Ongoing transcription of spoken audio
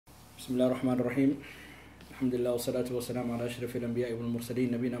بسم الله الرحمن الرحيم. الحمد لله والصلاة والسلام على أشرف الأنبياء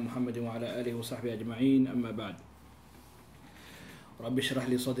والمرسلين نبينا محمد وعلى آله وصحبه أجمعين. أما بعد، رب اشرح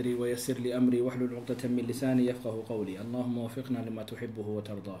لي صدري ويسر لي أمري واحلل عقدة من لساني يفقه قولي. اللهم وفقنا لما تحبه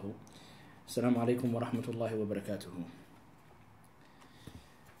وترضاه. السلام عليكم ورحمة الله وبركاته.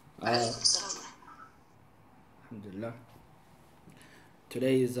 Alhamdulillah.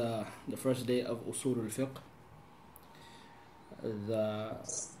 Today is the first day of Usul al-Fiqh,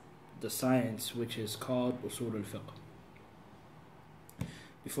 the science which is called Usul al-Fiqh.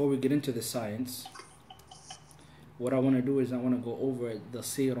 Before we get into the science, what I want to do is I want to go over the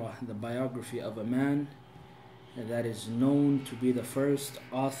seerah, the biography of a man that is known to be the first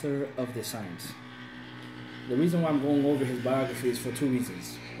author of the science. The reason why I'm going over his biography is for two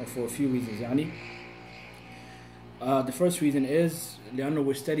reasons, or for a few reasons. The first reason is لأنه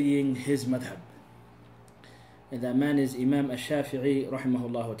we're studying his madhab, and that man is Imaam Shafii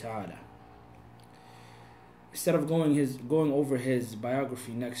rahimahullah ta'ala. Instead of going over his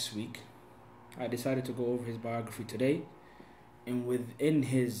biography next week, I decided to go over his biography today. And within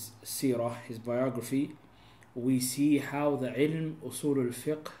his seerah, his biography, we see how the ilm Usul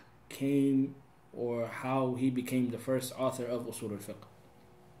al-Fiqh came, or how he became the first author of Usul al-Fiqh.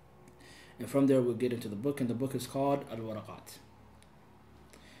 And from there we'll get into the book, and the book is called Al-Waraqat.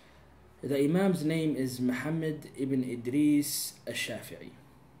 The Imam's name is Muhammad ibn Idris al-Shafi'i.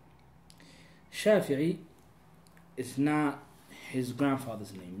 Shafi'i is not his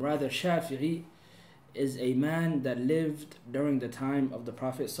grandfather's name. Rather, Shafi'i is a man that lived during the time of the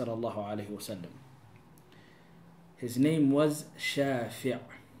Prophet sallallahu alaihi wasallam. His name was Shafi'.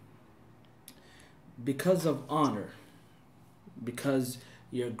 Because of honor, because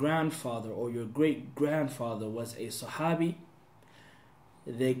your grandfather or your great-grandfather was a Sahabi,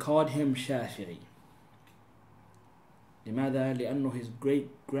 they called him Shafi'i. لماذا؟ لأنه his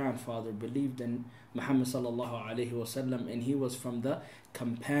great-grandfather believed in Muhammad sallallahu alaihi wasallam, and he was from the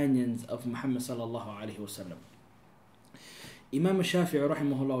companions of Muhammad sallallahu alaihi wasallam. Imam Shafii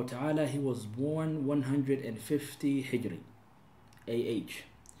rahimahullah ta'ala, he was born 150 Hijri, AH,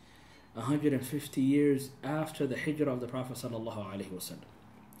 150 years after the Hijrah of the Prophet sallallahu alaihi wasallam.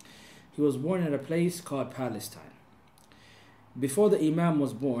 He was born in a place called Palestine. Before the Imam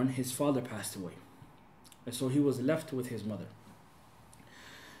was born, his father passed away, and so he was left with his mother.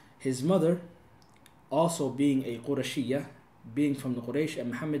 His mother, also being a Qurashiyya, being from the Quraysh,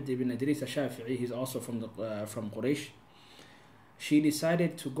 and Muhammad ibn Idris al-Shafi'i, he's also from Quraysh, she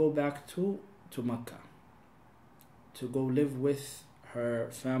decided to go back to Mecca, to go live with her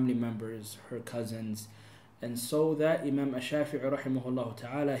family members, her cousins, and so that Imam al-Shafi'i rahimahullah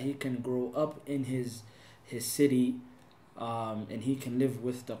ta'ala, he can grow up in his city, and he can live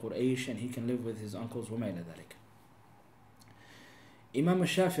with the Quraysh, and he can live with his uncles. وما إلى ذلك. Imam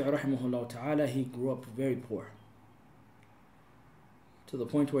al-Shafi'i rahimahullah ta'ala, he grew up very poor, to the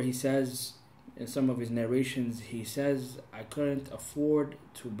point where he says, in some of his narrations, he says, I couldn't afford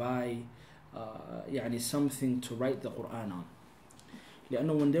to buy something to write the Quran on.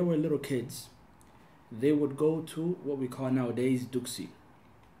 لأنه when they were little kids, they would go to what we call nowadays duksi,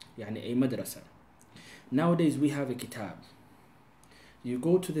 a madrasa. Nowadays we have a kitab. You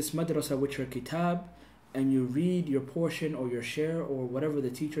go to this madrasa with your kitab, and you read your portion or your share or whatever the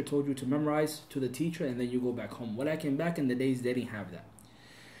teacher told you to memorize to the teacher, and then you go back home. Walakin back in the days, they didn't have that.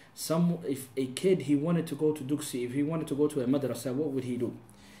 If a kid, he wanted to go to duksi, if he wanted to go to a madrasa, what would he do?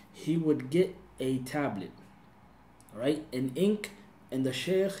 He would get a tablet, right, and ink, and the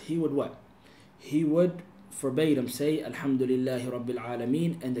sheikh, he would what? He would verbatim say Alhamdulillahi Rabbil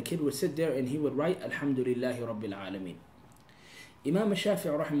Alameen, and the kid would sit there and he would write Alhamdulillahi Rabbil Alameen. Imam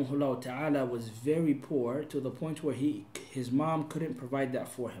Shafi'i rahimahullah ta'ala was very poor, to the point where his mom couldn't provide that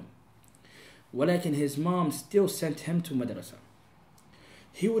for him. Walakin his mom still sent him to madrasa.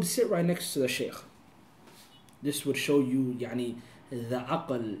 He would sit right next to the sheikh. This would show you the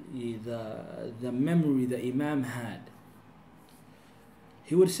aql, the memory the Imam had.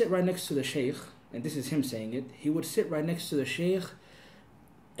 He would sit right next to the sheikh, and this is him saying it. He would sit right next to the sheikh,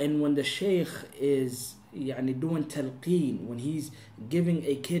 and when the sheikh is doing talqeen, when he's giving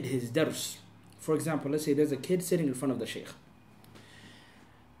a kid his dars, for example, let's say there's a kid sitting in front of the sheikh,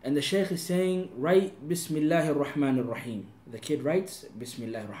 and the sheikh is saying, write Bismillahir Rahmanir Rahim. The kid writes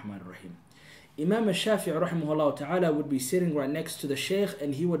Bismillahir Rahmanir Rahim. Imam al-Shafi'i rahimahullah ta'ala would be sitting right next to the sheikh,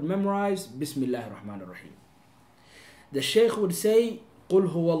 and he would memorize Bismillahir Rahmanir Rahim. The sheikh would say Qul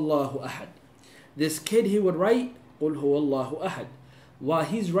huwallahu ahad. This kid, he would write Qul huwallahu ahad. While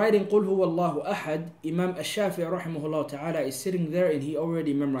he's writing Qul huwallahu ahad, Imam al-Shafi'i rahimahullah ta'ala is sitting there, and he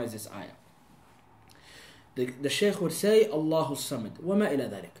already memorized this ayah. The sheikh would say Allahu samad, وما إلى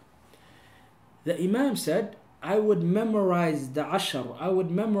ذلك. The Imam said, I would memorize the ashar, I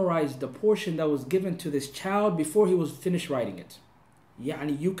would memorize the portion that was given to this child before he was finished writing it.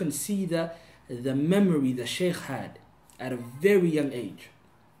 Yani you can see the memory the Shaykh had at a very young age.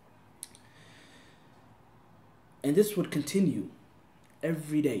 And this would continue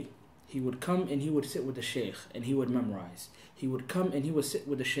every day. He would come and he would sit with the Shaykh and he would memorize. He would come and he would sit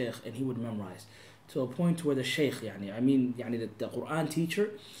with the Shaykh and he would memorize. To a point where the Shaykh, the Quran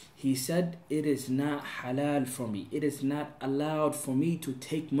teacher, he said, it is not halal for me. It is not allowed for me to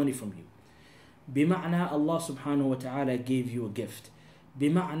take money from you. Bima'na, Allah subhanahu wa ta'ala gave you a gift.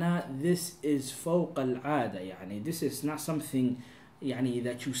 Bima'na, this is fawq al-'ada. This is not something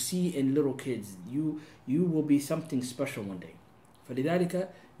that you see in little kids. You will be something special one day. فلذلك,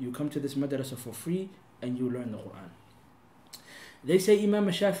 you come to this madrasa for free and you learn the Quran. They say Imam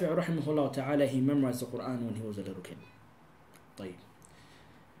Shafii rahimahullah ta'ala, he memorized the Quran when he was a little kid. طيب.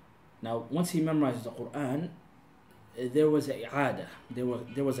 Now, once he memorized the Quran, there was a i'ada.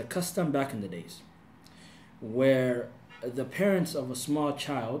 There was a custom back in the days where the parents of a small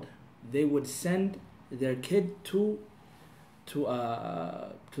child, they would send their kid to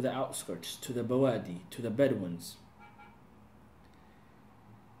the outskirts, to the Bawadi, to the Bedouins.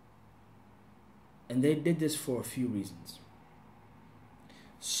 And they did this for a few reasons.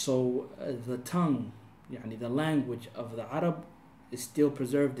 So the tongue, the language of the Arab is still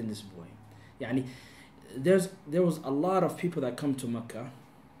preserved in this boy. There was a lot of people that come to Mecca.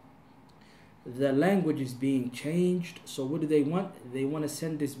 The language is being changed. So what do they want? They want to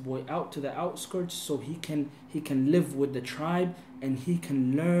send this boy out to the outskirts so he can live with the tribe and he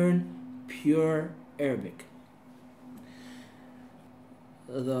can learn pure Arabic.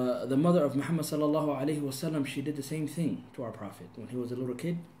 The mother of Muhammad sallallahu alaihi wasallam, she did the same thing to our Prophet. When he was a little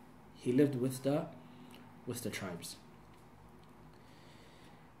kid, he lived with the tribes.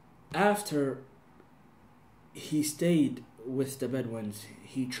 After he stayed with the Bedouins,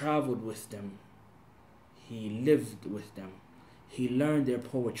 he traveled with them, he lived with them, he learned their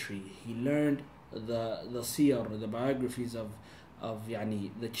poetry, he learned the siyar, the biographies of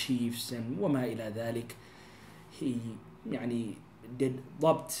the chiefs and وما إلى ذلك. He did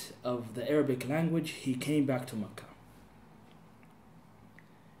dabt of the Arabic language. He came back to Mecca.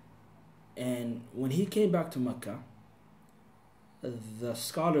 And when he came back to Mecca, the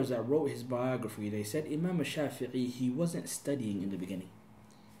scholars that wrote his biography, they said Imam Shafii, he wasn't studying in the beginning.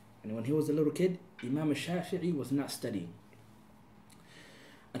 And when he was a little kid, Imam Shafii was not studying.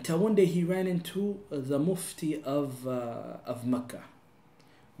 Until one day he ran into the Mufti of Mecca,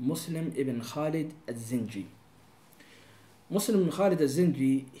 Muslim ibn Khalid al-Zinji. Muslim ibn Khalid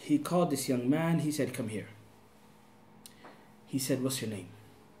al-Zinji, he called this young man, he said, come here. He said, what's your name?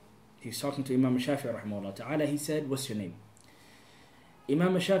 He's talking to Imam Shafii rahimahullah ta'ala. He said, what's your name?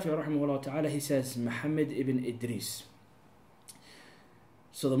 Imam Shafii rahimahullah ta'ala, he says, Muhammad ibn Idris.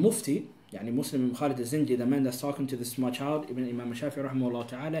 So the Mufti, Muslim ibn Khalid al-Zinji, the man that's talking to this small child, Imam Shafii rahimahullah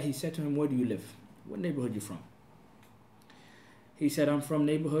ta'ala, he said to him, where do you live? What neighborhood you from? He said, I'm from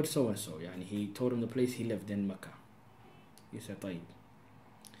neighborhood so-and-so. He told him the place he lived in Mecca. He said, طيب.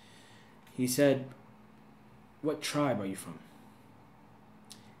 He said, what tribe are you from?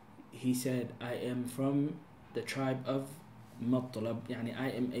 He said, I am from the tribe of Mattalab. I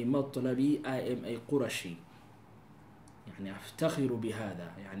am a Mattalabi, I am a Qurashi. أفتخر بهذا.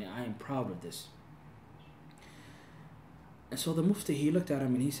 I am proud of this. And so the Mufti, he looked at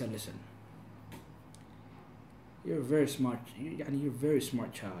him and he said, listen, you're a very smart, you're a very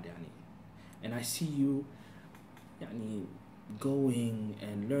smart child, and I see you going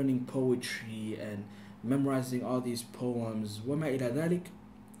and learning poetry and memorizing all these poems. وما إلى ذلك,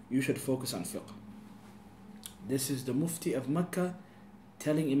 you should focus on fiqh. This is the Mufti of Mecca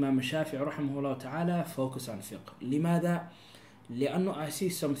telling Imam Shafii rahimahullah ta'ala, focus on fiqh. لماذا? لأنه I see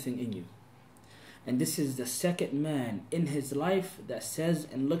something in you. And this is the second man in his life that says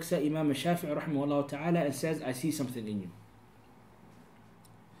and looks at Imam Shafii rahimahullah ta'ala and says, I see something in you.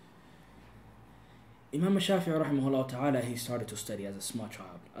 Imam Shafii rahimahullah ta'ala, he started to study as a small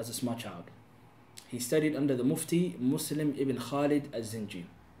child. He studied under the Mufti Muslim ibn Khalid al-Zinji.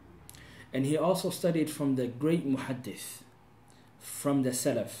 And he also studied from the great muhaddith, from the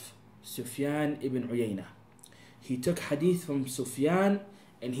Salaf, Sufyan ibn Uyayna. He took hadith from Sufyan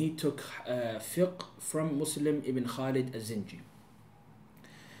and he took fiqh from Muslim ibn Khalid al-Zinji.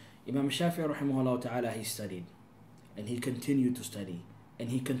 Imam Shafii rahimahullah ta'ala, he studied and he continued to study and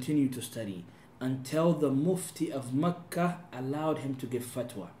he continued to study until the Mufti of Mecca allowed him to give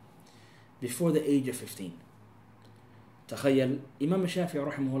fatwa before the age of 15. تخيل, Imam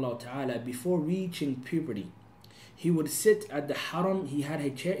Shafii rahimahullah ta'ala, before reaching puberty, he would sit at the haram. He had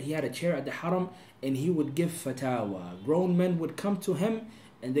a chair at the haram, and he would give fatawa. Grown men would come to him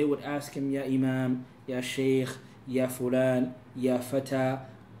and they would ask him, Ya Imam, Ya Shaykh, Ya Fulan, Ya Fata,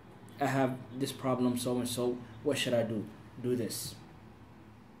 I have this problem, so and so. What should I do? Do this.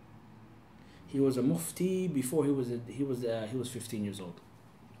 He was a mufti before he was 15 years old.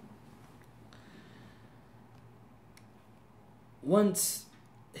 Once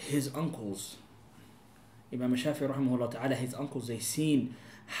his uncles, Imam Shafii rahimahullah ta'ala, his uncles, they seen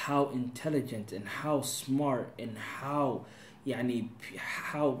how intelligent and how smart and how his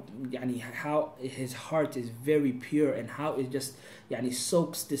heart is very pure and how it just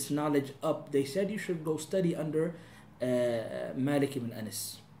soaks this knowledge up. They said you should go study under Malik ibn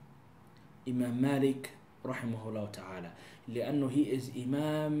Anas, Imam Malik rahimahullah ta'ala, لأنه he is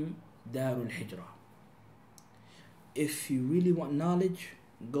Imam Darul Hijrah. If you really want knowledge,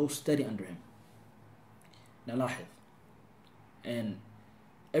 go study under him. Now لاحظ, and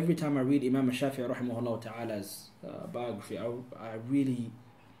every time I read Imam Shafii rahimahullah ta'ala's biography, I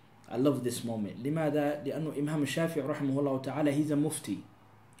love this moment. لماذا؟ لأنه Imam Shafii rahimahullah ta'ala, he's a mufti.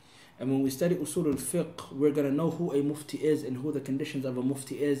 And when we study usul al-fiqh, we're going to know who a mufti is and who the conditions of a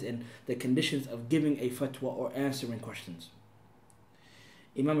mufti is and the conditions of giving a fatwa or answering questions.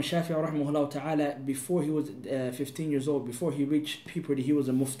 Imam Shafii rahimahullah ta'ala, before he was 15 years old, before he reached puberty, he was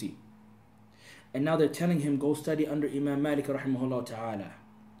a mufti. And now they're telling him, go study under Imam Malik rahimahullah ta'ala.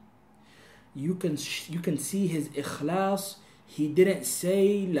 You can see his ikhlas. He didn't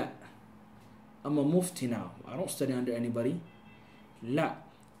say, La, I'm a mufti now, I don't study under anybody. La,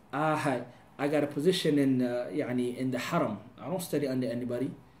 I got a position in the haram, I don't study under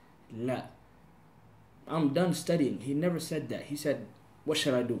anybody. La, I'm done studying. He never said that. He said, what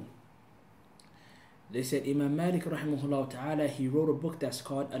should I do? They said Imam Malik rahimahullah ta'ala, he wrote a book that's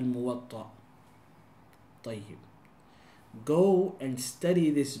called Al-Muwatta. طيب, go and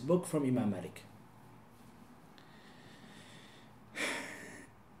study this book from Imam Malik.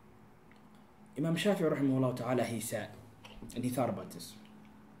 Imam Shafii rahimahullah ta'ala, he sat and he thought about this.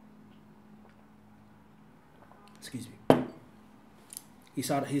 Excuse me. He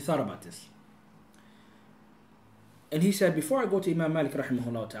thought about this. And he said, before I go to Imam Malik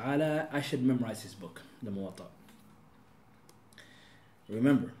rahimahullah ta'ala, I should memorize his book, the Muwatta.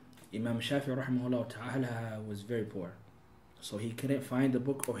 Remember, Imam Shafii rahimahullah ta'ala was very poor. So he couldn't find the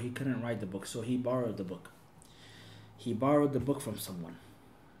book or he couldn't write the book. So he borrowed the book. He borrowed the book from someone.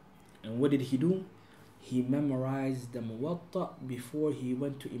 And what did he do? He memorized the Muwatta before he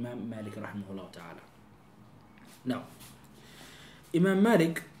went to Imam Malik rahimahullah ta'ala. Now, Imam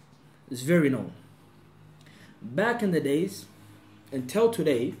Malik is very known. Back in the days, until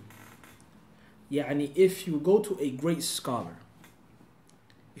today, if you go to a great scholar,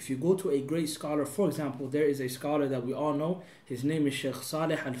 for example, there is a scholar that we all know, his name is Sheikh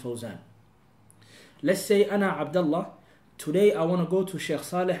Saleh Al-Fawzan. Let's say Ana Abdullah, today I want to go to Sheikh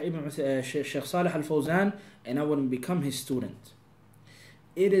Saleh Al-Fawzan and I want to become his student.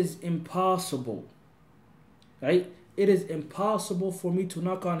 It is impossible, right? It is impossible for me to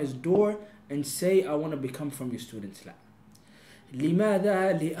knock on his door and say, I want to become from your students. لا.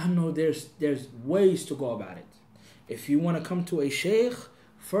 لماذا؟ لأنه there's ways to go about it. If you want to come to a sheikh,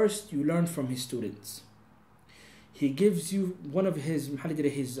 first you learn from his students. He gives you one of his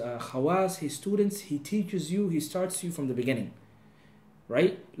khawas, his students. He teaches you, he starts you from the beginning.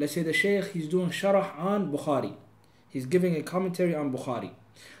 Right? Let's say the sheikh, he's doing sharah on Bukhari. He's giving a commentary on Bukhari.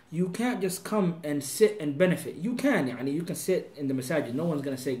 You can't just come and sit and benefit. You can sit in the masajid. No one's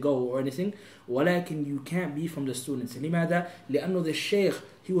going to say go or anything. ولكن you can't be from the students. لماذا؟ لأنه the sheikh,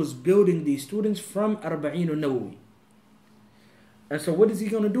 he was building these students from Arba'een al-Nawawi. And so what is he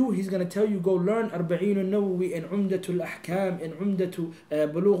going to do? He's going to tell you, go learn Arba'een al-Nawawi and Umdatul Ahkam and Umdatul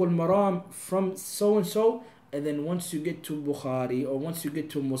Bulugh al-Maram from so-and-so. And then once you get to Bukhari or once you get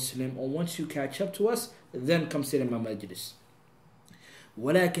to Muslim or once you catch up to us, then come sit in my majlis.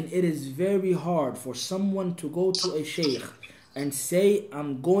 ولكن it is very hard for someone to go to a sheikh and say,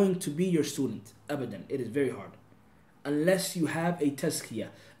 I'm going to be your student. Abadan. It is very hard. Unless you have a tazkiyah.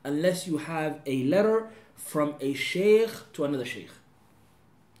 Unless you have a letter from a sheikh to another sheikh.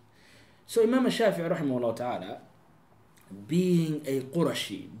 So Imam Shafii rahimahullah ta'ala, being a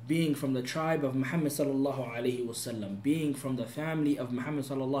Qurashi, being from the tribe of Muhammad sallallahu alayhi wasallam, being from the family of Muhammad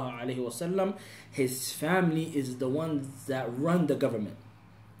sallallahu alayhi wasallam, his family is the ones that run the government.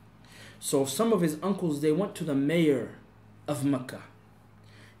 So some of his uncles, they went to the mayor of Mecca.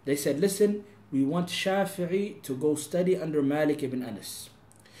 They said, listen, we want Shafi'i to go study under Malik ibn Anas.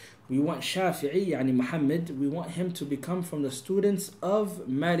 We want Shafi'i, Muhammad, we want him to become from the students of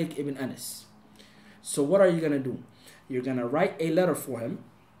Malik ibn Anas. So what are you going to do? You're going to write a letter for him,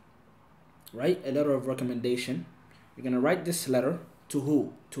 right? A letter of recommendation. You're going to write this letter to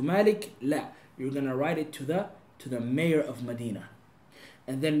who? To Malik? La. You're going to write it to the mayor of Medina.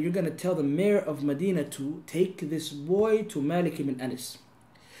 And then you're going to tell the mayor of Medina to take this boy to Malik ibn Anas.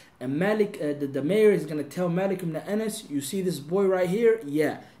 And Malik, the mayor is going to tell Malik ibn Anas, you see this boy right here?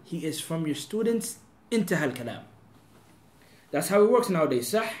 Yeah, he is from your students. Intaha al-kalam. That's how it works nowadays.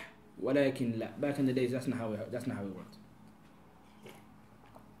 صح? ولكن لا. Back in the days, that's not how it worked.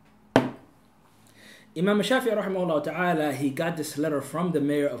 Imam Shafii rahimahullah ta'ala, he got this letter from the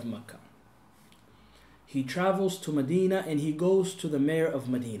mayor of Mecca. He travels to Medina and he goes to the mayor of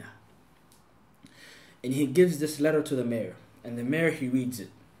Medina. And he gives this letter to the mayor. And the mayor, he reads it.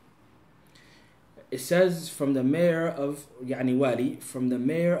 It says from the mayor of, wali, from the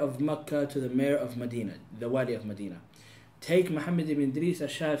mayor of Mecca to the mayor of Medina, the wali of Medina. Take Muhammad ibn Idris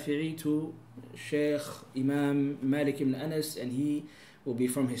al-Shafi'i to Sheikh Imam Malik ibn Anas and he will be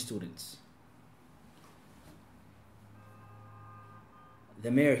from his students. The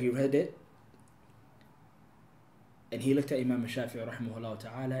mayor, he read it and he looked at Imam Shafii rahimahullah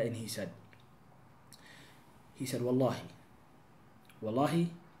ta'ala and he said,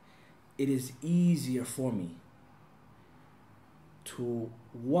 Wallahi, it is easier for me to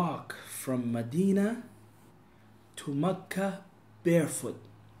walk from Medina to Mecca barefoot.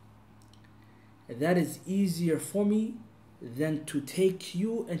 That is easier for me than to take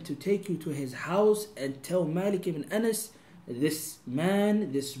you to his house and tell Malik ibn Anas, this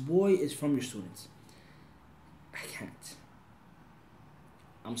boy is from your students. I can't.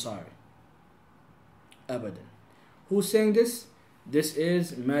 I'm sorry. Abadan. Who's saying this? This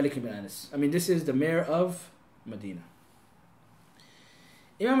is Malik ibn Anas. This is the mayor of Medina.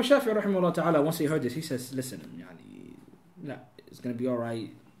 Imam Shafii rahimahullah ta'ala, once he heard this, he says, listen, it's going to be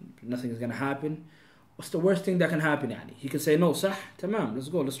alright. Nothing is going to happen. What's the worst thing that can happen? He can say, no, sah, tamam, let's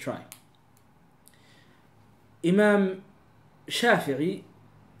go, let's try. Imam Shafii,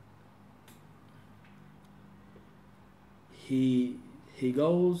 he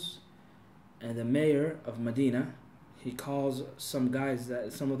goes, and the mayor of Medina, he calls some of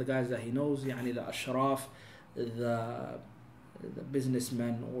the guys that he knows, the ashraf, the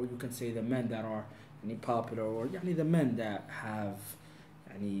businessmen, or you can say the men that are popular, or the men that have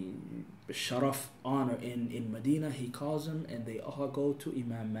sharaf, honor in Medina. He calls them and they all go to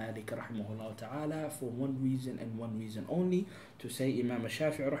Imam Malik rahimahullah ta'ala for one reason and one reason only, to say Imam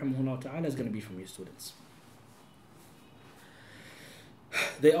Shafii rahimahullah ta'ala is going to be from your students.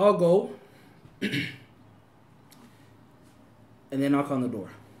 They all go and they knock on the door.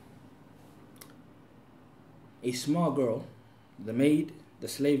 A small girl, the maid, the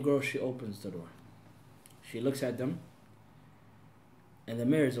slave girl, she opens the door. She looks at them, and the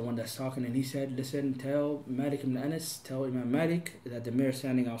mayor is the one that's talking, and he said, listen, tell Malik ibn Anas, tell Imam Malik that the mayor is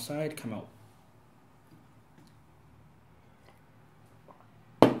standing outside, come out.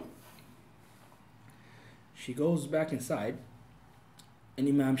 She goes back inside, and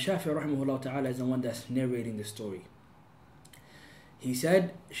Imam Shafii rahimahullah ta'ala is the one that's narrating the story. He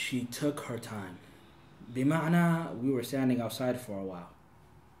said she took her time. Bima'na, we were standing outside for a while.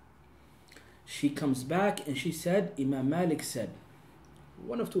 She comes back and she said, Imam Malik said,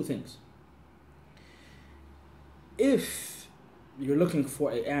 one of two things. If you're looking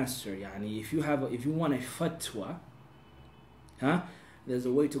for an answer, if you want a fatwa, there's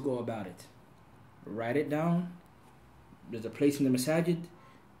a way to go about it. Write it down. There's a place in the masajid.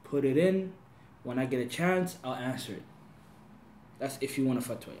 Put it in. When I get a chance, I'll answer it. That's if you want a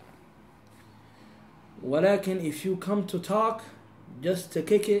fatwa. Walakin, if you come to talk, just to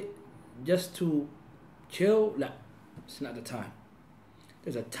kick it, just to chill, la, it's not the time.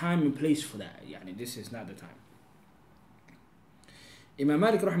 There's a time and place for that. This is not the time. Imam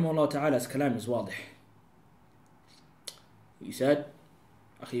Malik rahimahullah ta'ala's kalam is wadih. He said,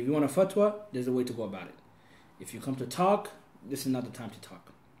 if you want a fatwa, there's a way to go about it. If you come to talk, this is not the time to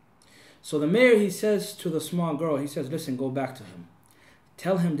talk. So the mayor, he says to the small girl, he says, listen, go back to him.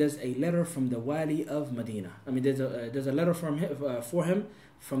 Tell him there's a letter from the wali of Medina. There's a letter for him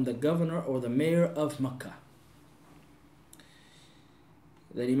from the governor or the mayor of Mecca.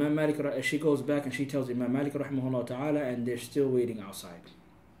 Then Imam Malik, she goes back and she tells Imam Malik rahimahullah ta'ala, and they're still waiting outside.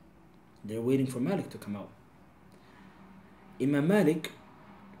 They're waiting for Malik to come out. Imam Malik,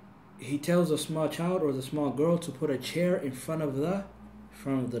 he tells the small child or the small girl to put a chair in front of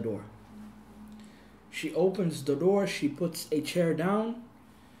the door. She opens the door, she puts a chair down,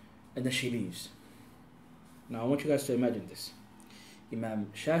 and then she leaves. Now I want you guys to imagine this.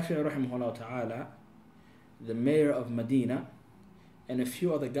 Imam Shafii rahimahullah ta'ala, the mayor of Medina, and a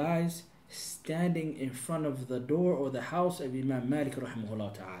few other guys standing in front of the door or the house of Imam Malik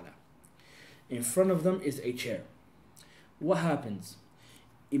rahimahullah ta'ala. In front of them is a chair. What happens?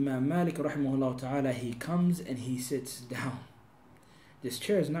 Imam Malik rahimahullah ta'ala, he comes and he sits down. This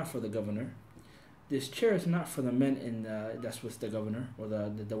chair is not for the governor. This chair is not for the men in that's with the governor or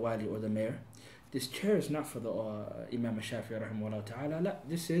the wali or the mayor. This chair is not for the Imam Shafii rahimahullah ta'ala. La,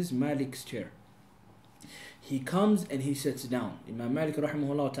 this is Malik's chair. He comes and he sits down. Imam Malik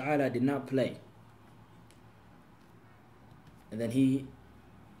rahimahullah ta'ala did not play. And then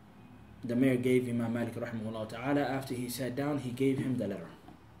the mayor gave Imam Malik rahimahullah ta'ala, after he sat down, he gave him the letter.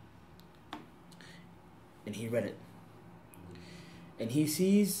 And he read it. And he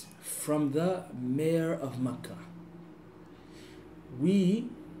sees, from the mayor of Mecca, we,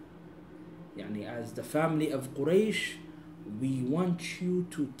 as the family of Quraysh, we want you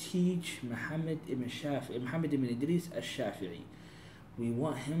to teach Muhammad ibn Idris al-Shafi'i. We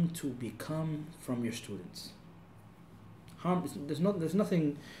want him to become from your students. There's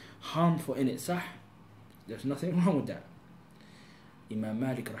nothing harmful in it, sah? There's nothing wrong with that. Imam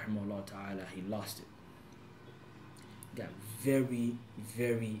Malik rahimahullah ta'ala, he lost it. Got very,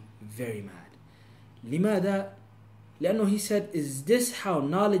 very, very mad. لماذا؟ لأنه he said, is this how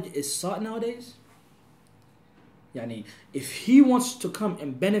knowledge is sought nowadays? If he wants to come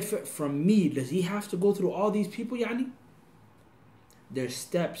and benefit from me, does he have to go through all these people? There's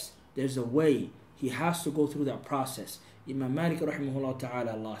steps, there's a way. He has to go through that process. Imam Malik rahimahullah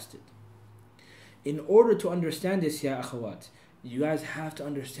ta'ala lost it. In order to understand this, ya akhawat, you guys have to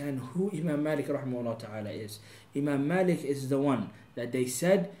understand who Imam Malik rahimahullah ta'ala is. Imam Malik is the one that they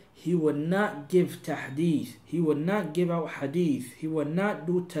said he would not give tahdith, he would not give out hadith, he would not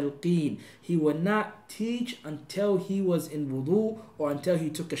do talqeen, he would not teach until he was in wudu or until he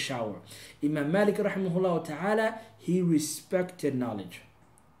took a shower. Imam Malik rahimahullah ta'ala, he respected knowledge.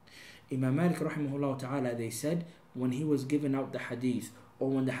 Imam Malik rahimahullah ta'ala, they said, when he was giving out the hadith, or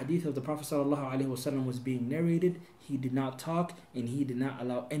when the hadith of the Prophet sallallahu alaihi wasallam was being narrated, he did not talk and he did not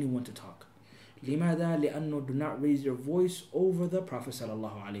allow anyone to talk. لماذا؟ لأنه do not raise your voice over the Prophet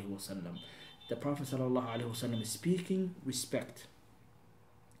sallallahu alaihi wasallam. The Prophet sallallahu alaihi wasallam is speaking, respect.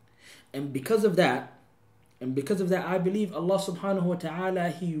 And because of that, I believe Allah subhanahu wa ta'ala,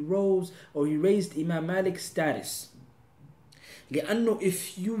 he raised Imam Malik's status. لأنه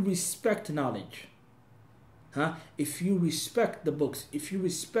if you respect knowledge, if you respect the books, if you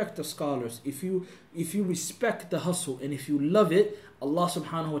respect the scholars, if you respect the hustle, and if you love it, Allah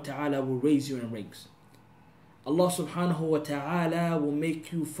subhanahu wa ta'ala will raise you in ranks. Allah subhanahu wa ta'ala will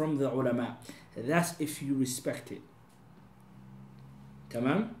make you from the ulama. That's if you respect it.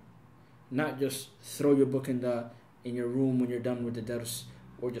 Tamam? Not just throw your book in your room when you're done with the dars,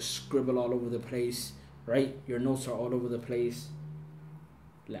 or just scribble all over the place, right? Your notes are all over the place.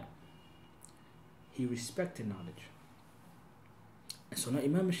 La. He respected knowledge. And so now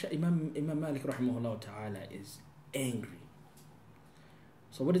Imam Malik rahimahullah ta'ala is angry.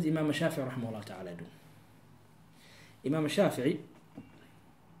 So what does Imam Shafii rahimahullah ta'ala do? Imam Shafii,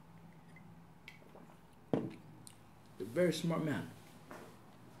 a very smart man.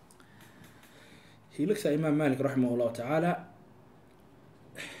 He looks at Imam Malik rahimahullah ta'ala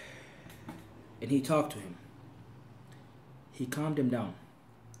and he talked to him. He calmed him down.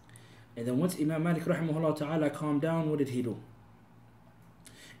 And then once Imam Malik rahimahullah ta'ala calmed down, what did he do?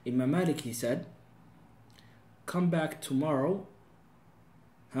 Imam Malik, he said, come back tomorrow,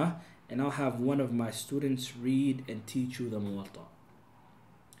 and I'll have one of my students read and teach you the Muwatta.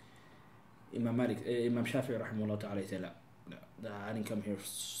 Imam Shafii rahimahullah ta'ala said, I didn't come here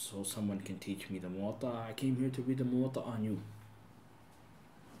so someone can teach me the Muwatta. I came here to read the Muwatta on you.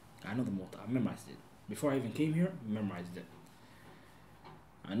 I know the Muwatta. I memorized it. Before I even came here, I memorized it.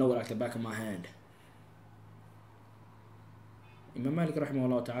 I know it like the back of my hand. Imam Malik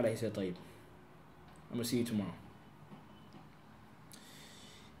rahimahullah ta'ala, he said, طيب, I'm going to see you tomorrow.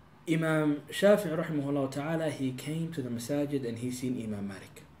 Imam Shafii rahimahullah ta'ala, he came to the masajid and he seen Imam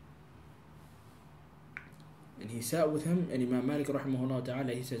Malik. And he sat with him, and Imam Malik rahimahullah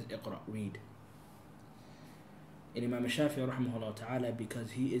ta'ala, he says, اقرأ, read. And Imam Shafii rahimahullah ta'ala,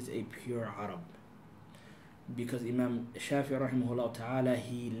 because he is a pure Arab, because Imam Shafii rahimahullah ta'ala,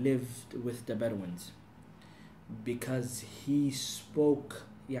 he lived with the Bedouins, because he spoke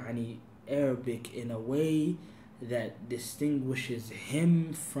Arabic in a way that distinguishes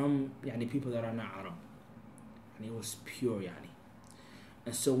him from people that are not Arab, and he was pure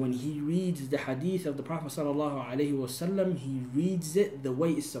And so when he reads the hadith of the Prophet sallallahu alaihi wasallam, he reads it the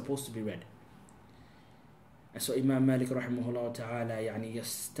way it's supposed to be read. And so Imam Malik rahimahullah ta'ala,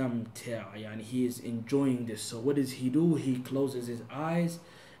 yastamti', he is enjoying this. So what does he do? He closes his eyes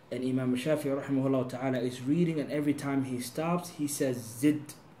and Imam Shafii rahimahullah ta'ala is reading, and every time he stops, he says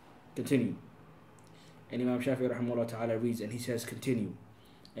zid, continue. And Imam Shafii rahimahullah ta'ala reads and he says continue.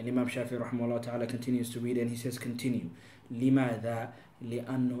 And Imam Shafii rahimahullah ta'ala continues to read and he says continue. لماذا؟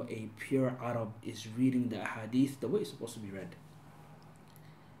 لأنه a pure Arab is reading the hadith the way it's supposed to be read.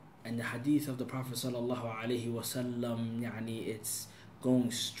 And the hadith of the Prophet sallallahu alaihi wasallam, yani it's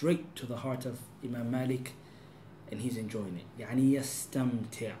going straight to the heart of Imam Malik, and he's enjoying it. يعني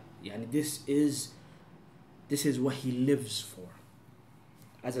يستمتع. يعني this is what he lives for.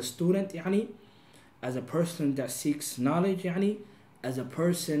 As a student, يعني, as a person that seeks knowledge, يعني, as a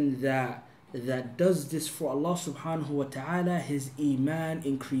person that does this for Allah subhanahu wa ta'ala, his iman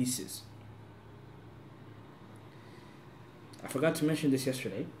increases. I forgot to mention this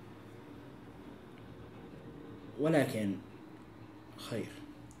yesterday. ولكن خير.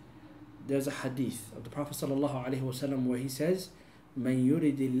 There's a hadith of the Prophet sallallahu alaihi wasallam where he says, "من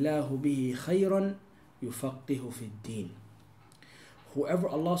يرد الله به خيرا يفقهه في الدين." Whoever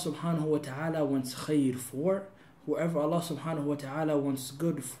Allah subhanahu wa ta'ala wants khair for, whoever Allah subhanahu wa ta'ala wants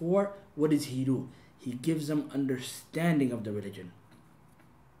good for, what does he do? He gives them understanding of the religion.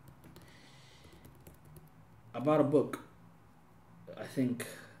 I bought a book, I think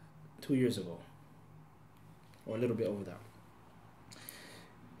 2 years ago, or a little bit over that.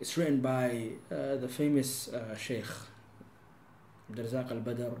 It's written by the famous Sheikh Abdurrazaq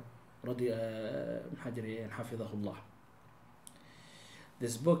al-Badr حفظه.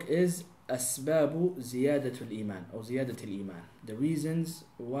 This book is أسباب زيادة الإيمان or زيادة الإيمان. The reasons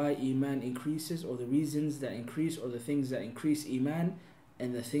why Iman increases, or the reasons that increase, or the things that increase Iman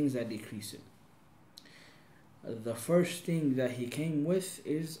and the things that decrease it. The first thing that he came with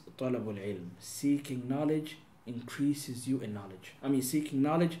is طلب العلم. Seeking knowledge increases you in knowledge. Seeking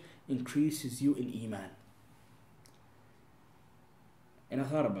knowledge increases you in Iman. And I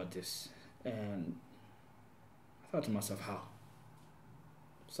thought about this, and I thought to myself, how?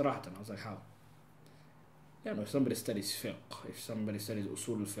 صراحة, I was like, how? If somebody studies fiqh, if somebody studies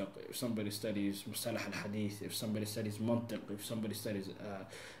usul al-fiqh, if somebody studies mustalah al-hadith, if somebody studies mantiq, if somebody studies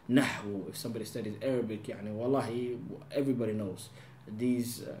nahwu, if somebody studies Arabic, wallahi, everybody knows.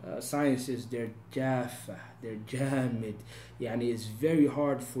 These sciences, they're jaffa, they're jamid. It's very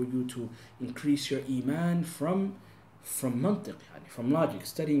hard for you to increase your iman from mantiq, from logic,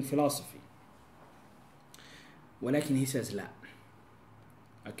 studying philosophy. ولكن he says, لا.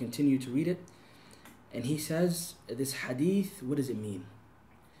 I continue to read it, and he says, this hadith, what does it mean?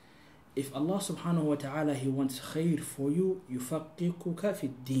 If Allah subhanahu wa ta'ala, he wants khair for you, يُفَقِّقُكَ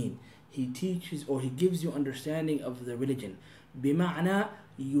فِي الدِّينِ. He teaches, or he gives you understanding of the religion. بِمَعْنَى,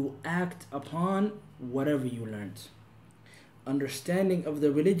 you act upon whatever you learned. Understanding of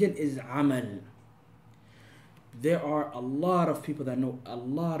the religion is amal. There are a lot of people that know a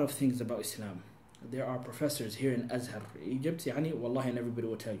lot of things about Islam. There are professors here in Azhar, Egypt, wallahi, and everybody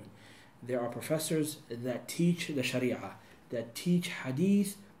will tell you. There are professors that teach the Sharia, that teach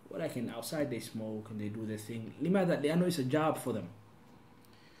hadith, ولكن outside they smoke and they do their thing. لماذا؟ لأنه it's a job for them.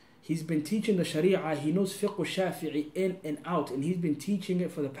 He's been teaching the Sharia, he knows fiqh Shafii in and out, and he's been teaching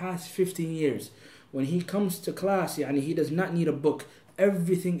it for the past 15 years. When he comes to class, he does not need a book.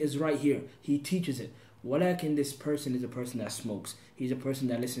 Everything is right here. He teaches it. ولكن this person is a person that smokes. He's a person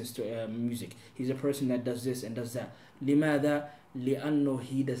that listens to music. He's a person that does this and does that. لماذا؟ لأنه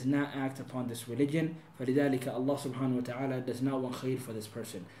he does not act upon this religion. فلذلك Allah subhanahu wa ta'ala does not want khair for this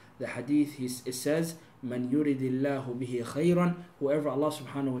person. The hadith, it says, من يرد الله به خيرا. Whoever Allah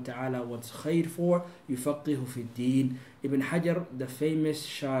subhanahu wa ta'ala wants khair for, يفقهه في الدين. Ibn Hajar, the famous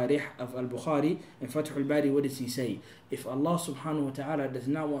sharih of Al-Bukhari, in Fath al-Bari, what does he say? If Allah subhanahu wa ta'ala does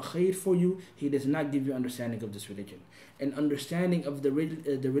not want khair for you, he does not give you understanding of this religion. And understanding of the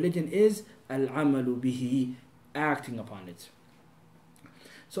religion is al-amalu bihi, acting upon it.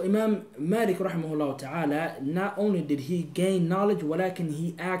 So Imam Malik rahimahullah ta'ala, not only did he gain knowledge, ولكن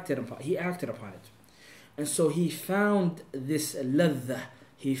he acted upon it. And so he found this ladha,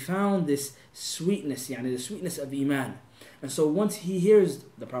 he found this sweetness, the sweetness of Iman. And so once he hears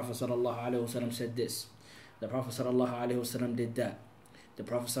the Prophet sallallahu alaihi wasallam said this, the Prophet sallallahu alaihi wasallam did that, the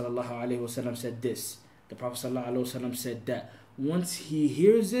Prophet sallallahu alaihi wasallam said this, the Prophet sallallahu alaihi wasallam said that. Once he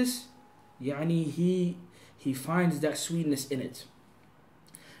hears this, he finds that sweetness in it.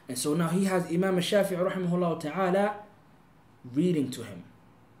 And so now he has Imam Shafii rahimahullah ta'ala reading to him.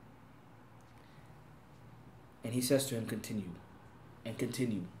 And he says to him, continue, and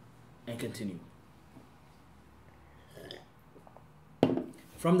continue, and continue.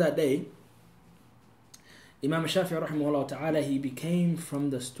 From that day, Imam Shafii rahimahullah ta'ala, he became from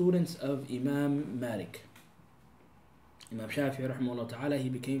the students of Imam Malik. Imam Shafii rahimahullah ta'ala, he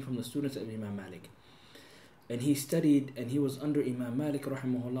became from the students of Imam Malik. And he studied and he was under Imam Malik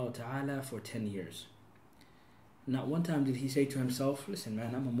rahimahullah ta'ala for 10 years. Not one time did he say to himself, listen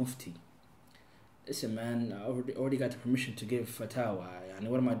man, I'm a mufti. Listen man, I already got the permission to give fatwa.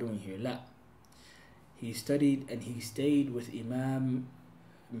 What am I doing here? La. He studied and he stayed with Imam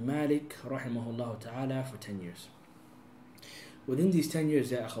Malik rahimahullah ta'ala for 10 years. Within these 10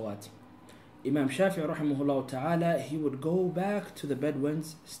 years, ya akhawat, Imam Shafii rahimahullah ta'ala, he would go back to the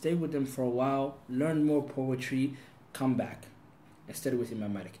Bedouins, stay with them for a while, learn more poetry, come back and study with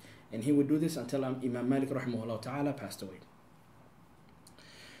Imam Malik. And he would do this until Imam Malik rahimahullah ta'ala passed away.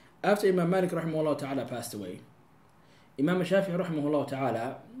 After Imam Malik rahimahullah ta'ala passed away, Imam Shafii rahimahullah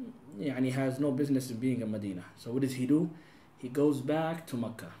ta'ala has no business in being in Medina. So what does he do? He goes back to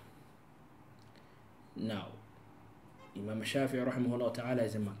Mecca. Now, Imam Shafii rahimahullah ta'ala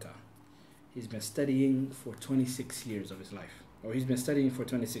is in Mecca. He's been studying for 26 years of his life. Or he's been studying for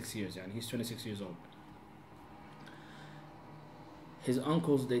 26 years. He's 26 years old. His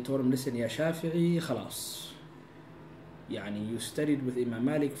uncles, they told him, listen, ya Shafi'i, khalas. You studied with Imam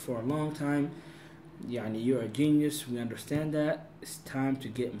Malik for a long time. You're a genius. We understand that. It's time to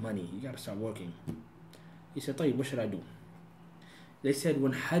get money. You got to start working. He said, طيب, what should I do? They said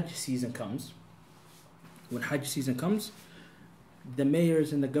when Hajj season comes, the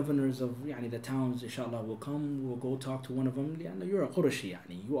mayors and the governors of the towns, inshallah, will come. We'll go talk to one of them. You're a Qurashi.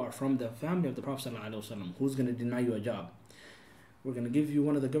 You are from the family of the Prophet ﷺ. Who's going to deny you a job? We're going to give you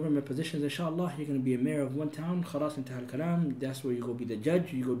one of the government positions, inshallah. You're going to be a mayor of one town. Khalas, intah al-kalam. That's where you go be the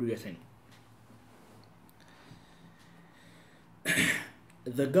judge. You go do your thing.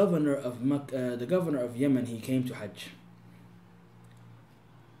 The governor of Yemen, he came to Hajj.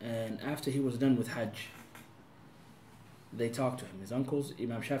 And after he was done with Hajj, they talked to him. His uncles,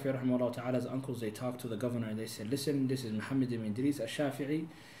 Imam Shafii rahimahullah ta'ala's uncles, they talked to the governor and they said, listen, this is Muhammad ibn Idris al-Shafi'i.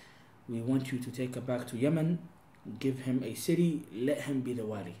 We want you to take him back to Yemen, give him a city, let him be the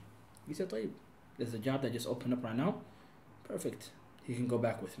wali. He said, طيب, there's a job that just opened up right now. Perfect. He can go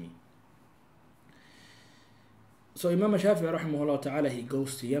back with me. So Imam Shafii rahimahullah ta'ala, he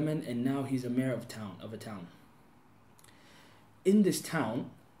goes to Yemen and now he's a mayor of a town. In this town,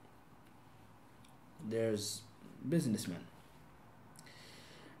 there's businessmen.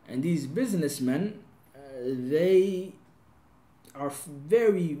 And these businessmen, they are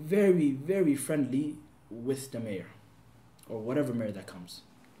very, very, very friendly with the mayor or whatever mayor that comes.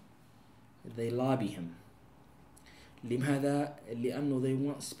 They lobby him. لماذا؟ لأنه they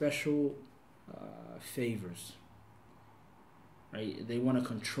want special favors. Right? They want to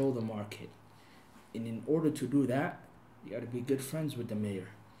control the market. And in order to do that, you got to be good friends with the mayor.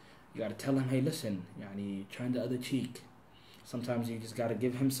 You got to tell him, hey, listen, turn the other cheek. Sometimes you just got to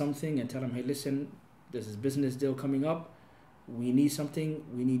give him something and tell him, hey, listen, there's this business deal coming up. We need something.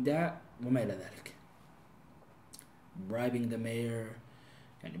 We need that. وما إلى ذلك. Bribing the mayor,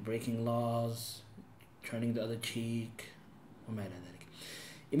 breaking laws, turning the other cheek. وما إلى ذلك.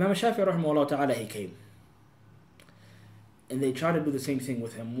 Imam Shafii rahimahullah ta'ala, he came. And they tried to do the same thing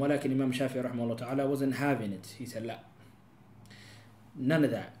with him. ولكن Imam Shafii rahimahullah ta'ala wasn't having it. He said, لا. None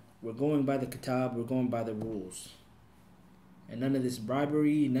of that. We're going by the kitab, we're going by the rules. And none of this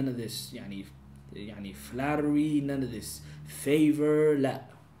bribery, none of this flattery, none of this favor, la.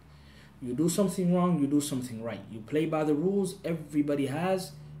 You do something wrong, you do something right. You play by the rules, everybody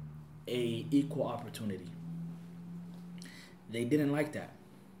has a equal opportunity. They didn't like that.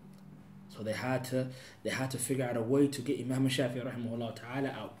 So they had to figure out a way to get Imam Shafii rahimahullah ta'ala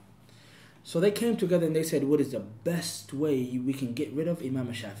out. So they came together and they said, what is the best way we can get rid of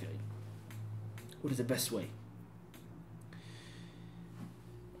Imam Shafi'i? What is the best way?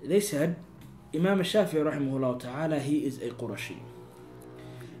 They said, Imam Shafi'i rahimahullah ta'ala, he is a Qurashi.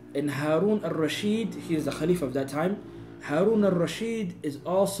 And Harun al-Rashid, he is the Khalif of that time. Harun al-Rashid is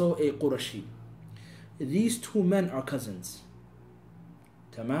also a Qurashi. These two men are cousins.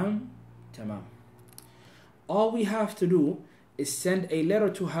 Tamam? Tamam. All we have to do is send a letter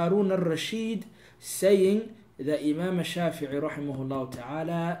to Harun al-Rashid saying that Imam Shafi'i rahimahullah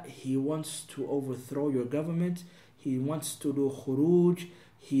ta'ala, he wants to overthrow your government, he wants to do khuruj,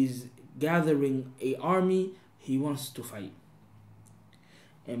 he's gathering an army, he wants to fight.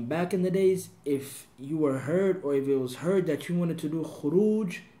 And back in the days, if you were heard or if it was heard that you wanted to do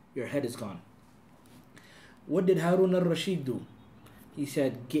khuruj, your head is gone. What did Harun al-Rashid do? He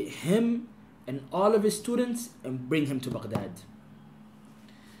said, get him and all of his students and bring him to Baghdad.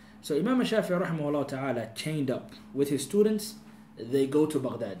 So Imam Shafi'i rahimahullah ta'ala chained up with his students, they go to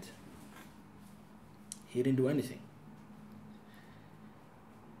Baghdad. He didn't do anything.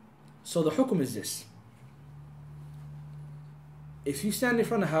 So the hukum is this. if you stand in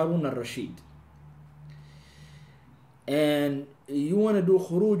front of Harun al-Rashid and you want to do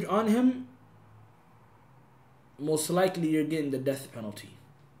khuruj on him, most likely you're getting the death penalty.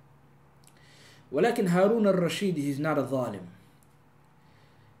 ولكن Harun al-Rashid, he's not a zalim.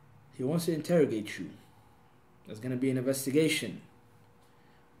 He wants to interrogate you. There's going to be an investigation.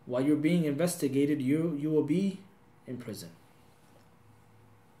 While you're being investigated, you will be in prison.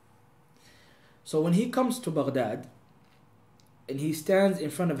 So when he comes to Baghdad and he stands in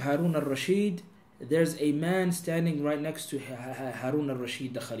front of Harun al-Rashid, there's a man standing right next to Harun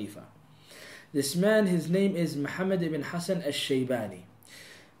al-Rashid, the Khalifa. This man, his name is Muhammad ibn Hassan al-Shaybani.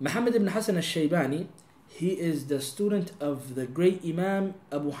 Muhammad ibn Hassan al-Shaybani, he is the student of the great Imam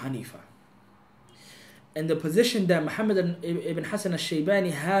Abu Hanifa. And the position that Muhammad ibn Hassan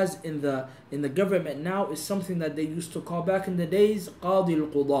al-Shaybani has in the government now is something that they used to call back in the days Qadi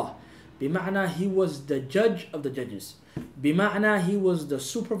al-Qudah. Bima'na, he was the judge of the judges. Bima'na, he was the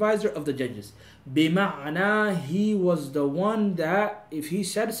supervisor of the judges. Bima'na, he was the one that if he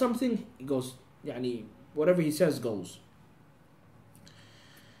said something, it goes, yani, whatever he says goes.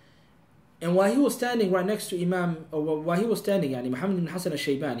 And while he was standing right next to Imam, or while he was standing, yani Muhammad ibn Hassan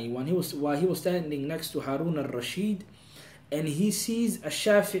al-Shaybani, while he was standing next to Harun al-Rashid, and he sees a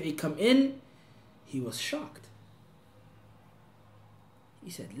Shafii come in, he was shocked.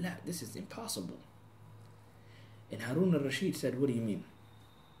 He said, "La, this is impossible." And Harun al-Rashid said, "What do you mean?"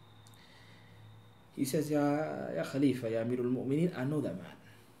 He says, Ya Khalifa, Ya Amir al-Mu'mineen, I know that man.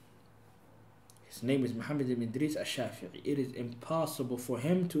 His name is Muhammad ibn Idris al-Shafi'i. It is impossible for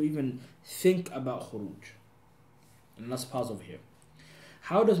him to even think about khuruj. And let's pause over here.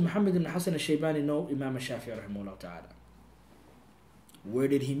 How does Muhammad ibn Hassan al-Shaybani know Imam al-Shafi'i rahimahullah ta'ala? Where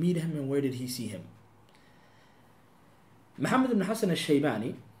did he meet him and where did he see him? Muhammad ibn Hassan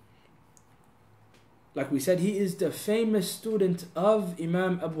al-Shaybani, like we said, he is the famous student of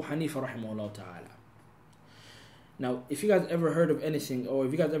Imam Abu Hanifa rahimahullah ta'ala. Now, if you guys ever heard of anything, or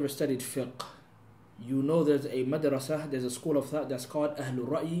if you guys ever studied fiqh, you know there's a madrasa, there's a school of thought that's called Ahlul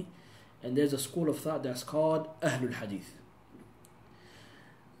Ra'i, and there's a school of thought that's called Ahlul Hadith.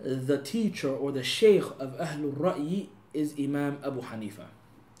 The teacher or the sheikh of Ahlul Ra'i is Imam Abu Hanifa.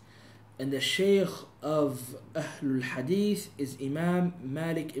 And the sheikh of Ahlul Hadith is Imam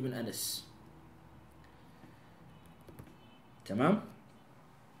Malik ibn Anas. Tamam?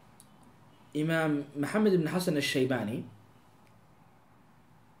 Imam Muhammad ibn Hassan al-Shaybani,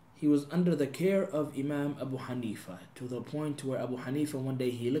 he was under the care of Imam Abu Hanifa, to the point where Abu Hanifa one day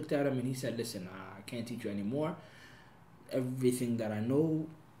he looked at him and he said, "Listen, I can't teach you anymore. Everything that I know,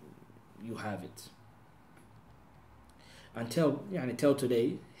 you have it." Until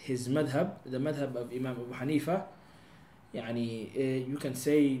today, his madhab, the madhab of Imam Abu Hanifa, you can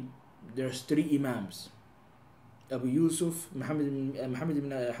say there's 3 imams: Abu Yusuf, Muhammad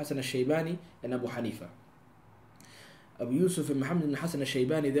ibn Hassan al-Shaybani, and Abu Hanifa. Abu Yusuf and Muhammad ibn Hassan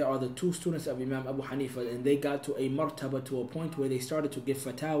al-Shaybani, they are the 2 students of Imam Abu Hanifa, and they got to a martaba, to a point where they started to give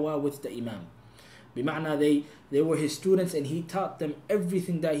fatwa with the Imam. Bima'na, they were his students and he taught them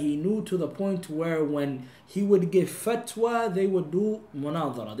everything that he knew, to the point where when he would give fatwa, they would do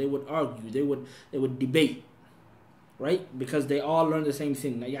munadhara, they would argue, they would debate, right? Because they all learned the same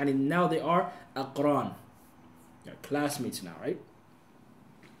thing. Now they are aqran, they're classmates now, right?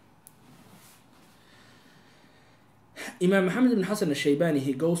 Imam Muhammad ibn Hassan al-Shaybani,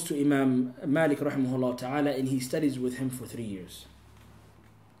 he goes to Imam Malik rahimahullah ta'ala and he studies with him for 3 years.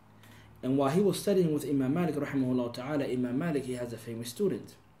 And while he was studying with Imam Malik rahimahullah ta'ala, Imam Malik, he has a famous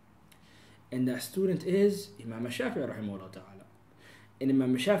student. And that student is Imam Shafii rahimahullah ta'ala. And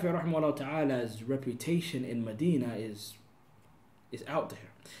Imam Shafii rahimahullah ta'ala's reputation in Medina is out there.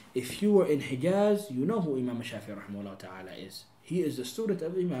 If you were in Hijaz, you know who Imam Shafii rahimahullah ta'ala is. He is the student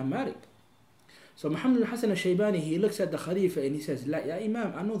of Imam Malik. So Muhammad Hassan al-Shaybani, he looks at the Khalifa and he says, "La, ya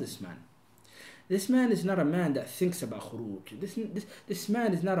Imam, I know this man. This man is not a man that thinks about khuruj. This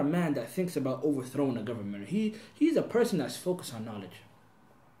man is not a man that thinks about overthrowing a government. He's a person that's focused on knowledge.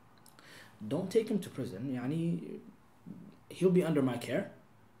 Don't take him to prison. He'll be under my care.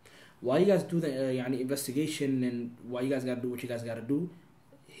 While you guys do the investigation and while you guys got to do what you guys got to do,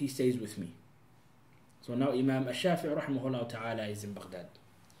 he stays with me." So now Imam al-Shafi'i rahimahullah ta'ala is in Baghdad.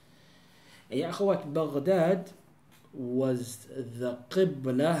 And ya akhawat, Baghdad was the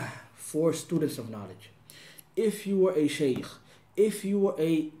qibla for students of knowledge. If you were a sheikh, if you were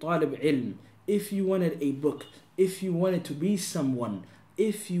a talib ilm, if you wanted a book, if you wanted to be someone,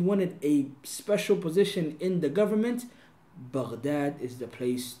 if you wanted a special position in the government, Baghdad is the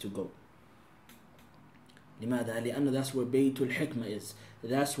place to go. لماذا؟ لأنه that's where بيت الحكمة is.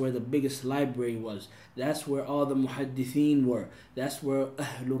 That's where the biggest library was. That's where all the muhaddithin were. That's where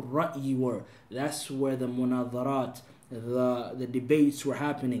أهل الرأي were. That's where the munadharat, the debates were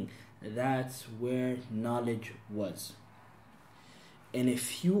happening. That's where knowledge was. And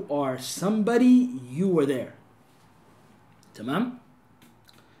if you are somebody, you were there. Tamam?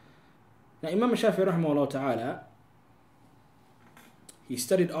 Now Imam Shafii rahimahullah ta'ala, he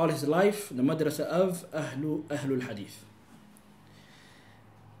studied all his life the madrasa of Ahlul Hadith.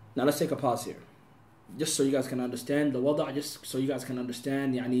 Now let's take a pause here. Just so you guys can understand the wada', just so you guys can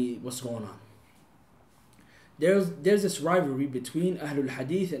understand yani, what's going on. There's this rivalry between Ahlul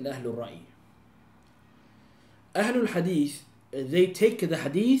Hadith and Ahlul Ra'i. Ahlul Hadith, they take the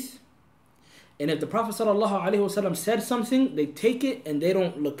hadith, and if the Prophet ﷺ said something, they take it and they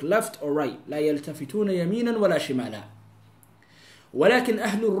don't look left or right. لا يلتفتون يمينا ولا شمالا. ولكن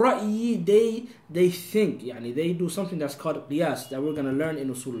أهل الرأي, they think, يعني they do something that's called qiyas, that we're going to learn in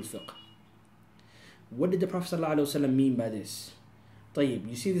usul al-fiqh. What did the Prophet ﷺ mean by this? طيب,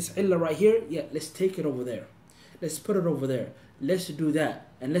 you see this illah right here? Yeah, let's take it over there. Let's put it over there. Let's do that.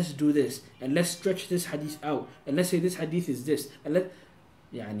 And let's do this. And let's stretch this hadith out. And let's say this hadith is this. And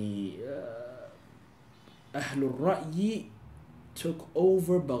يعني أهل الرأي took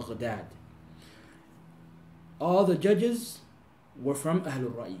over Baghdad. All the judges were from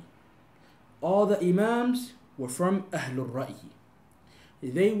Ahlul Ra'i. All the Imams were from Ahlul Ra'i.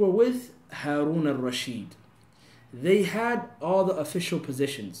 They were with Harun al-Rashid. They had all the official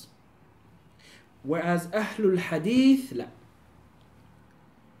positions. Whereas Ahlul Hadith, لا.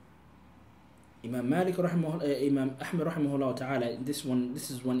 Imam Malik rahimahullah, Imam Ahmed rahimahullah ta'ala, this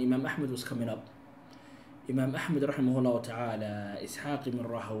is when Imam Ahmed was coming up. Imam Ahmed rahimahullah ta'ala, Ishaq ibn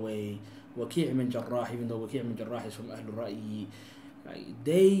Rahaway, Waki' ibn Jarrah, even though Waki' ibn Jarrah is from Ahlul Ra'i,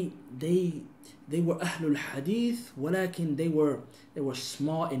 they were Ahlul Hadith, walakin they were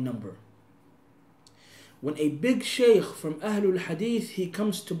small in number. When a big sheikh from Ahlul Hadith, he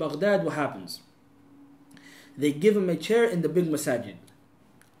comes to Baghdad, what happens? They give him a chair in the big masajid.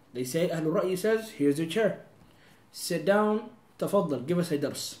 They say, Ahlul Ra'i says, here's your chair. Sit down, tafaddal, give us a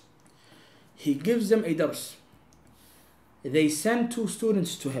dars. He gives them a dars. They send 2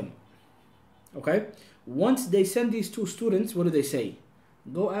 students to him. Okay? Once they send these 2 students, what do they say?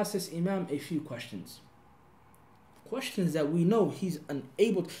 Go ask this Imam a few questions. Questions that we know he's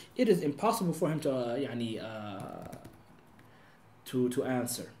unable, it is impossible for him to to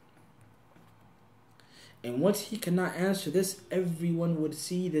answer. And once he cannot answer this, everyone would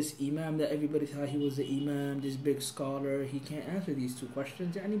see this Imam that everybody thought he was the Imam, this big scholar. He can't answer these 2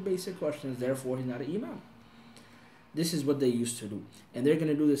 questions, any basic questions, therefore he's not an Imam. This is what they used to do. And they're going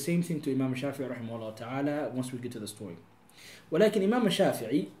to do the same thing to Imam Shafii rahimahullah ta'ala once we get to the story. ولكن Imam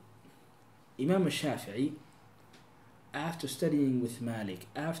Shafi'i, after studying with Malik,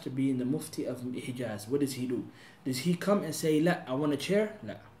 after being the Mufti of Hijaz, what does he do? Does he come and say, La, I want a chair?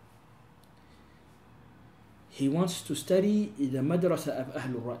 La. He wants to study the madrasa of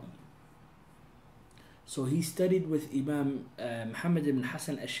Ahlul Ra'i. So he studied with Imam Muhammad ibn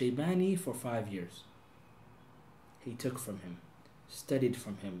Hassan al-Shaybani for 5 years. He took from him, studied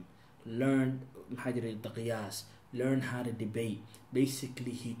from him, learned qiyas, learned how to debate.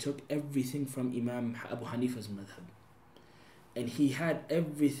 Basically, he took everything from Imam Abu Hanifa's madhab. And he had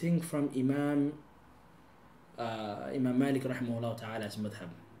everything from Imam Malik rahimahullah ta'ala's madhab.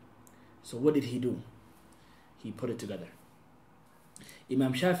 So what did he do? He put it together.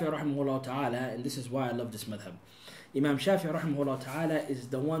 Imam Shafi'i rahimahullah ta'ala, and this is why I love this madhab. Imam Shafi'i rahimahullah ta'ala is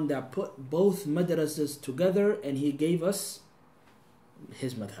the one that put both madrasas together, and he gave us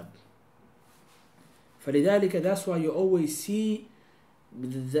his madhab. فلذلك, that's why you always see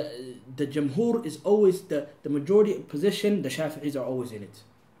the Jamhur is always the majority position, the Shafi'is are always in it.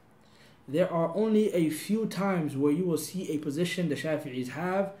 There are only a few times where you will see a position the Shafi'is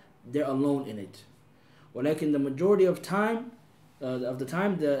have, they're alone in it. ولكن the majority of the time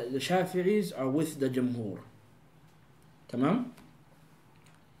the Shafi'is are with the Jamhur. Tamam?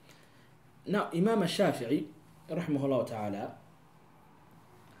 Now Imam al-Shafi'i rahimahullah ta'ala,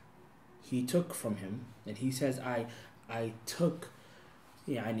 he took from him, and he says, I took,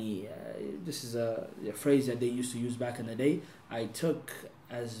 this is a phrase that they used to use back in the day, I took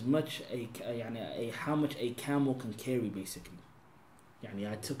as much how much a camel can carry, basically.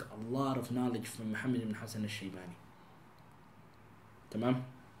 I took a lot of knowledge from Muhammad ibn Hassan al-Shaybani. Tamam?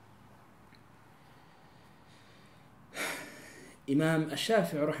 Imam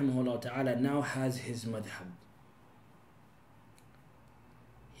al-Shafi'i rahimahullah ta'ala now has his madhab.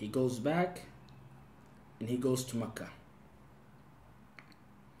 He goes back and he goes to Mecca.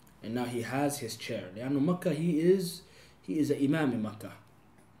 And now he has his chair. لأنه Makkah, he is an Imam in Makkah.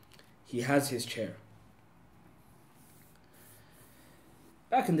 He has his chair.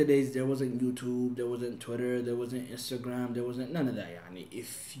 Back in the days, there wasn't YouTube, there wasn't Twitter, there wasn't Instagram, there wasn't none of that. Yani,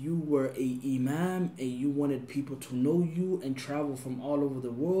 if you were a Imam and you wanted people to know you and travel from all over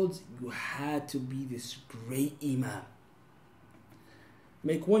the world, you had to be this great Imam.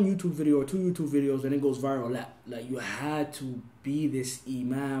 Make one YouTube video or two YouTube videos and it goes viral. Like you had to be this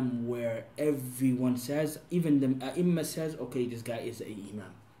Imam where everyone says, even the Imam says, okay, this guy is a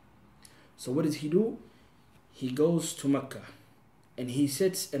Imam. So what does he do? He goes to Mecca. And he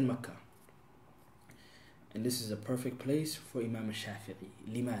sits in Mecca. And this is a perfect place for Imam Shafii.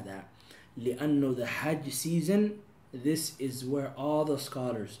 لماذا? لأنه the Hajj season, this is where all the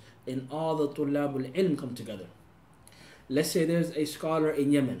scholars and all the طلاب العلم come together. Let's say there's a scholar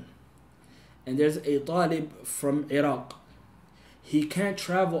in Yemen. And there's a talib from Iraq. He can't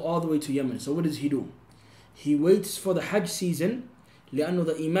travel all the way to Yemen. So what does he do? He waits for the Hajj season. لأنه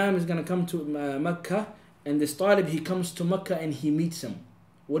the Imam is going to come to Mecca. And this talib, he comes to Mecca and he meets him.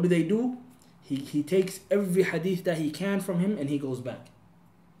 What do? He takes every hadith that he can from him and he goes back.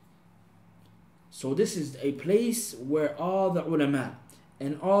 So this is a place where all the ulama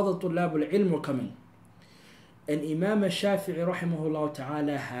and all the طلاب العلم were coming. And Imam Shafii rahimahullah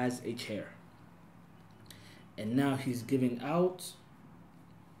ta'ala has a chair. And now he's giving out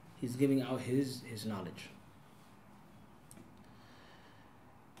his knowledge.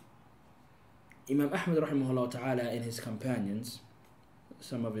 Imam Ahmad rahimahullah ta'ala and his companions,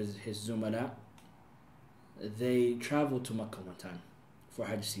 some of his zumala, they traveled to Makkah one time for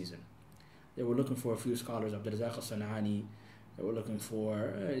Hajj season. They were looking for a few scholars, Abd al-Razaq al-San'ani, they were looking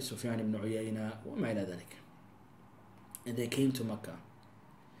for Sufyan ibn Uyayna, وما إلى ذلك. And they came to Makkah.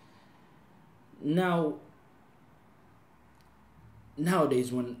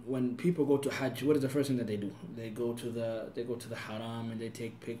 Nowadays, when people go to Hajj, what is the first thing that they do? They go to the Haram and they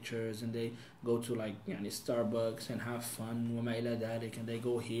take pictures and they go to Starbucks and have fun. وما إلى ذلك. And they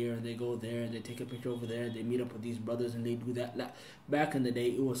go here and they go there and they take a picture over there. They meet up with these brothers and they do that. لا. Back in the day,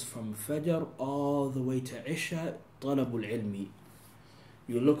 it was from Fajr all the way to Isha. طلب العلم.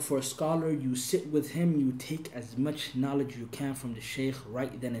 You look for a scholar, you sit with him, you take as much knowledge you can from the Shaykh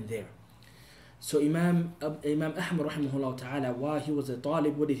right then and there. So Imam Ahmad rahimahullah ta'ala, while he was a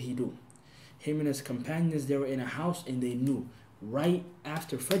talib, what did he do? Him and his companions, they were in a house and they knew right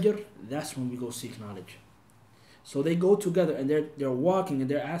after Fajr, that's when we go seek knowledge. So they go together and they're walking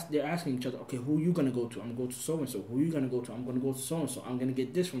and they're asking each other, okay, who are you gonna go to? I'm gonna go to so and so. Who are you gonna go to? I'm gonna go to so and so. I'm gonna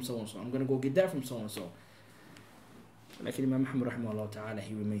get this from so and so. I'm gonna go get that from so and so. Like Imam Ahmad rahimahullah ta'ala,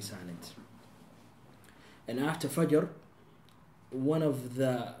 he remained silent. And after Fajr, one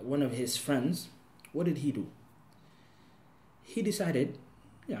of his friends, what did he do? He decided,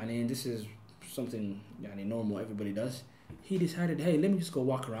 and this is something normal, everybody does. He decided, hey, let me just go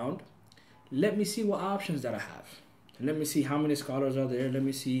walk around. Let me see what options that I have. Let me see how many scholars are there. Let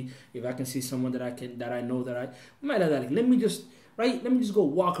me see if I can see someone that I know. Let me just go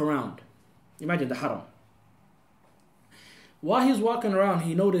walk around. Imagine the Haram. While he's walking around,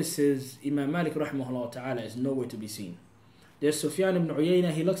 he notices Imam Malik rahimahullah ta'ala is nowhere to be seen. There's Sufyan ibn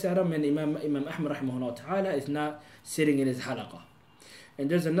Uyayna, he looks at him, and Imam Ahmad rahimahullah ta'ala is not sitting in his halaqah. And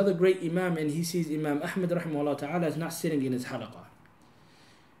there's another great Imam, and he sees Imam Ahmad rahimahullah ta'ala is not sitting in his halaqah.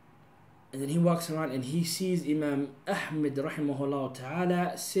 And then he walks around and he sees Imam Ahmad rahimahullah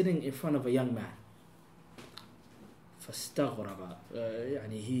ta'ala sitting in front of a young man. فاستغرب,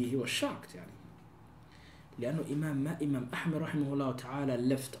 he was shocked. لأنه Imam Ahmad rahimahullah ta'ala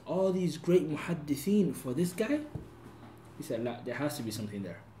left all these great muhaddithin for this guy. He said, "La, there has to be something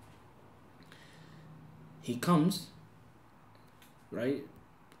there." He comes, right?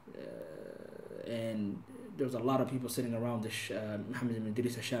 And there's a lot of people sitting around Muhammad ibn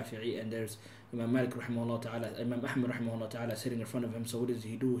Idris al-Shafi'i, and there's Imam Malik rahimahullah ta'ala, Imam Ahmad rahimahullah ta'ala sitting in front of him. So what does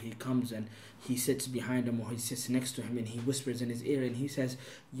he do? He comes and he sits behind him, or he sits next to him, and he whispers in his ear and he says,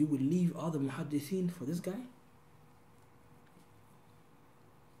 "You would leave all the muhaddithin for this guy?"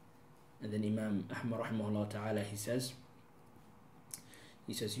 And then Imam Ahmad rahimahullah ta'ala, he says,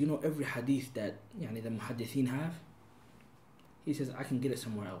 you know every hadith that the muhaddithin have? He says, I can get it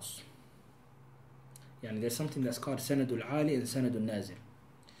somewhere else. There's something that's called Sanadul Ali and Sanadul Nazil.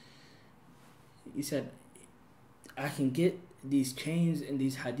 He said, I can get these chains and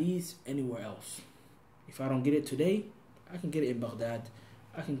these hadiths anywhere else. If I don't get it today, I can get it in Baghdad.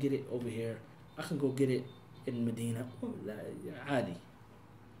 I can get it over here. I can go get it in Medina. Adi.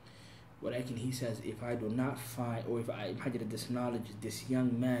 Walakin he says, if I do not find, or if I imagine this knowledge this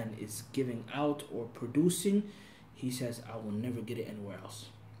young man is giving out or producing, he says, I will never get it anywhere else.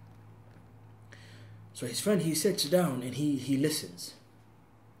 So his friend, he sits down and he listens.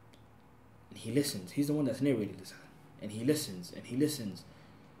 And he listens. He's the one that's narrating this. And he listens and he listens.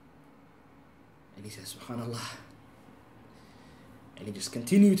 And he says, SubhanAllah. And he just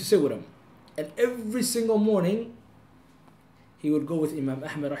continued to sit with him. And every single morning, he would go with Imam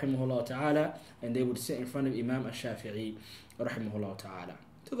Ahmad rahimahullah ta'ala, and they would sit in front of Imam al-Shafi'i rahimahullah ta'ala.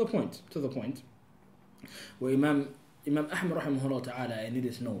 To the point, where Imam Ahmad rahimahullah ta'ala, and it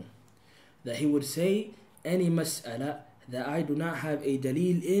is known, that he would say, any mas'ala that I do not have a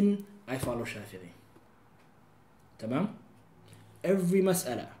dalil in, I follow Shafi'i. Tamam? Every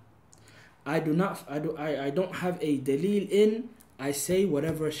mas'ala I don't have a dalil in, I say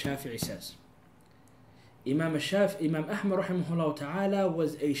whatever Shafi'i says. Imam Ahmad rahimahullah ta'ala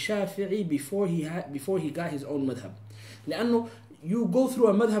was a Shafi'i before he got his own madhab. لأنه you go through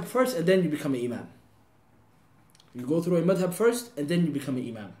a madhab first and then you become an imam. You go through a madhab first and then you become an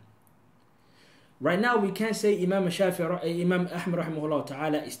imam. Right now we can't say Imam Ahmad rahimahullah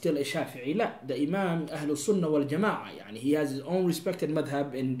ta'ala is still a Shafi'i. لا, the Imam Ahlul Sunnah wal Jama'ah. Yani he has his own respected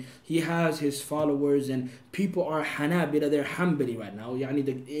madhab and he has his followers and people are Hanabila, they're Hanbali right now. Yani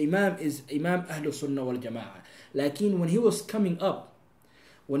the Imam is Imam Ahlul Sunnah wal Jama'ah. Lakin when he was coming up,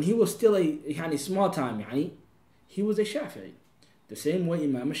 when he was still a small time, he was a Shafi'i. The same way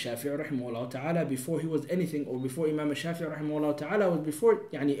Imam Shafii rahimahullah ta'ala, before he was anything, or before Imam Shafii rahimahullah ta'ala was before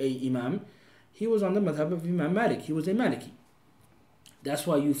a Imam, he was on the madhab of Imam Malik. He was a Maliki. That's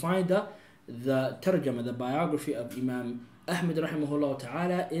why you find the tarjama, the biography of Imam Ahmad rahimahullah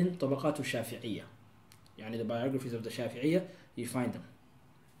ta'ala in Tabaqat al-Shafi'iyya. Yani the biographies of the Shafi'iyya, you find them.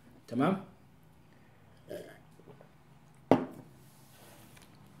 Tamam?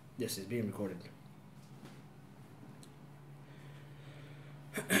 This is being recorded.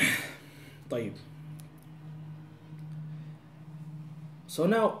 طيب. So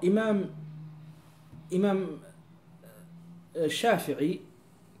now Imam Shafi'i,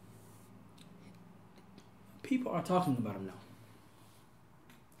 people are talking about him now.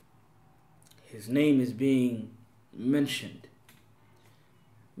 His name is being mentioned.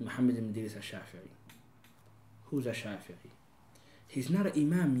 Muhammad ibn Idris al-Shafi'i. Who's a Shafi'i? He's not an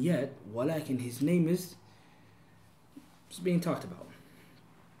Imam yet, walakin his name is being talked about.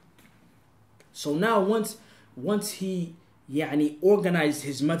 So now once he organized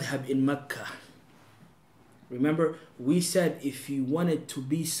his madhab in Mecca. Remember, we said if you wanted to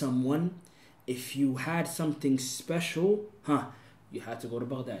be someone, if you had something special, you had to go to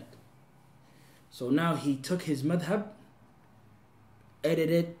Baghdad. So now he took his madhab,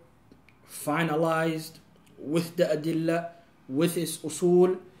 edited, finalized, with the adillah, with his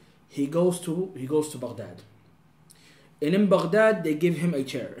usul, he goes to Baghdad. And in Baghdad, they give him a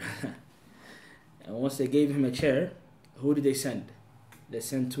chair. And once they gave him a chair, who did they send? They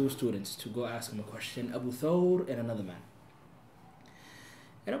sent two students to go ask him a question, Abu Thawr and another man.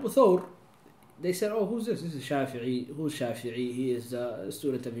 And Abu Thawr, they said, oh, who's this? This is Shafi'i. Who's Shafi'i? He is a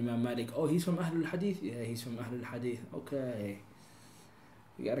student of Imam Malik. Oh, he's from Ahlul Hadith? Yeah, he's from Ahlul Hadith. Okay.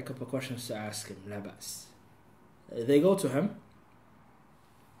 We got a couple of questions to ask him. La bas. They go to him.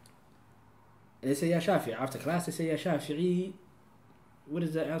 And they say, Ya Shafi'i. After class, they say, Ya Shafi'i, what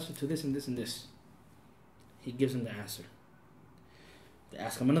is the answer to this and this and this? He gives them the answer. They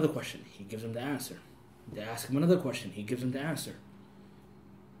ask him another question. He gives them the answer. They ask him another question. He gives them the answer.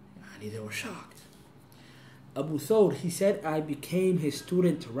 And they were shocked. Abu Thawr, he said, I became his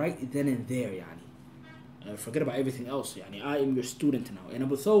student right then and there. Forget about everything else. I am your student now. And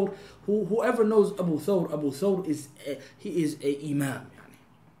Abu Thawr, whoever knows Abu Thawr is a Imam.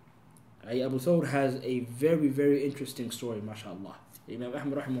 Abu Thawr has a very, very interesting story, mashallah. Imam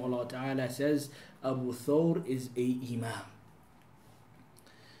Ahmad rahimahullah ta'ala says Abu Thawr is a Imam.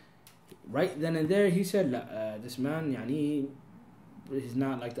 Right then and there, he said, this man, he's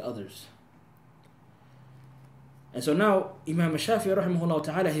not like the others. And so now, Imam Shafii rahimahullah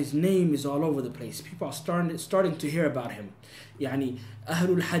ta'ala, his name is all over the place. People are starting to hear about him.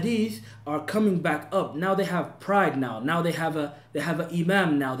 Ahlul Hadith are coming back up. Now they have pride now. Now they have an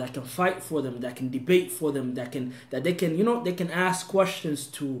Imam now that can fight for them, that can debate for them, that they can ask questions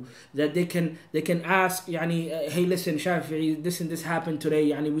to, that they can ask, hey, listen, Shafi'i, this and this happened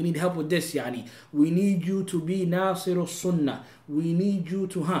today. We need help with this. We need you to be Nasir Sunnah. We need you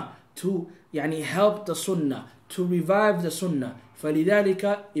to help the Sunnah, to revive the Sunnah.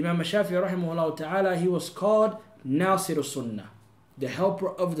 فلذلك Imam Shafii rahimahullah ta'ala, he was called Nasir Sunnah, the helper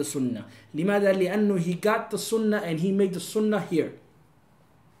of the Sunnah. لماذا؟ لأنه he got the Sunnah and he made the Sunnah here.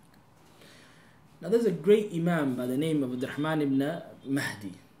 Now there's a great Imam by the name of Abdurrahman ibn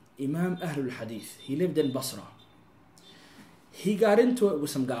Mahdi, Imam Ahlul Hadith. He lived in Basra. He got into it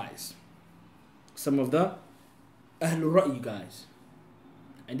with some guys. some of the Ahlul Ra'y guys.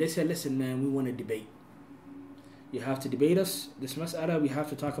 And they said, listen man, we want to debate. You have to debate us. This mas'ala, we have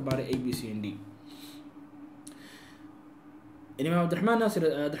to talk about it A, B, C, and D. And Imam Abdurrahman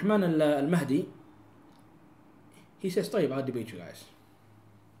al-Mahdi, he says, طيب, I'll debate you guys.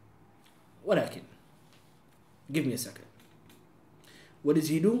 ولكن, give me a second. What does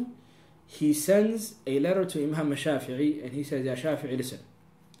he do? He sends a letter to Imam Shafii and he says, Ya Shafii, listen,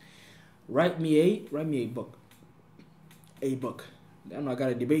 write me a book. A book. I know I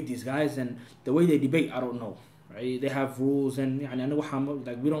gotta debate these guys, and the way they debate, I don't know. Right? They have rules, and I know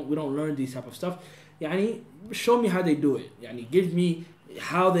like we don't learn these type of stuff. Show me how they do it. Give me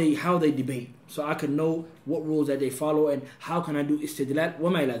how they debate, so I can know what rules that they follow and how can I do istidlal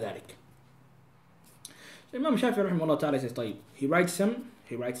وما إلى ذلك. So Imam Shafi'i rahimahullah ta'ala says, طيب. He writes him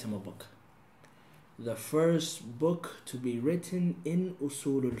a book. The first book to be written in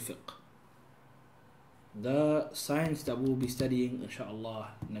usul al-fiqh. The science that we'll be studying inshallah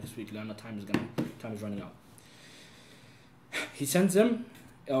next week. Time is running out. He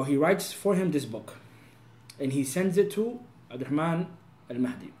writes for him this book, and he sends it to Abdurrahman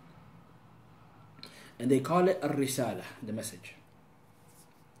al-Mahdi, and they call it al-Risala, the message.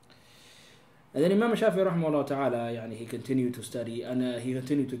 And then Imam Shafi'i rahimahullah ta'ala, he continued to study, and he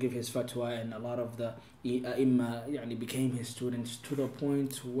continued to give his fatwa, and a lot of the Imam became his students, to the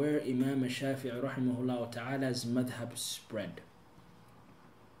point where Imam Shafi'i rahimahullah ta'ala's madhab spread,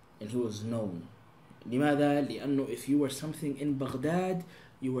 and he was known. لماذا؟ لأنه if you were something in Baghdad,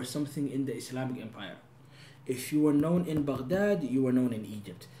 you were something in the Islamic Empire. If you were known in Baghdad, you were known in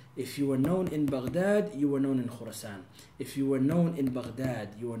Egypt. If you were known in Baghdad, you were known in Khurasan. If you were known in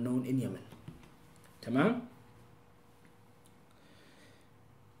Baghdad, you were known in Yemen. Tamam?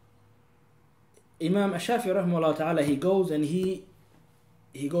 Imam Shafi'i rahimahullah ta'ala, he goes and he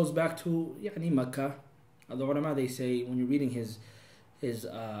goes back to Makkah. The ulama, they say, when you're reading his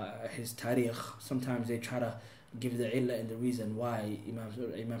tariq, sometimes they try to give the illah and the reason why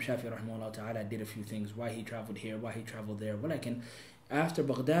Imam Shafi'i rahimahullah ta'ala did a few things, why he traveled here, why he traveled there. Walakin after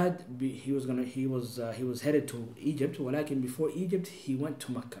Baghdad, he was headed to Egypt. Walakin before Egypt, he went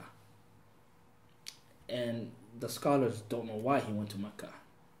to Mecca. And the scholars don't know why he went to Mecca.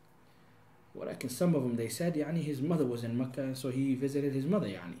 Walakin some of them, they said his mother was in Mecca, so he visited his mother.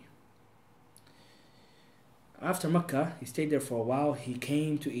 After Mecca, he stayed there for a while. He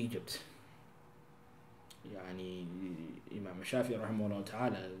came to Egypt. Imam Shafi'i rahimahullah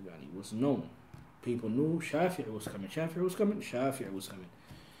ta'ala was known. People knew Shafi'i was coming. Shafi'i was coming.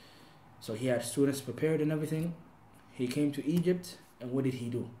 So he had students prepared and everything. He came to Egypt, and what did he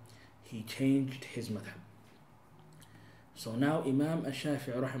do? He changed his madhab. So now Imam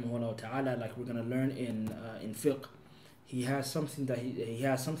Shafi'i rahimahullah ta'ala, like we're gonna learn in fiqh, he has something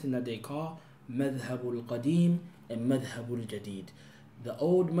that they call madhabul qadim and madhabul jadid, the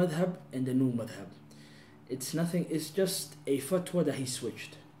old madhab and the new madhab. It's just a fatwa that he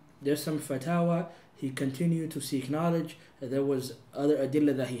switched. There's some fatawa, he continued to seek knowledge. There was other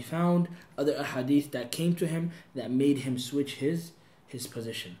adillah that he found, other ahadith that came to him that made him switch his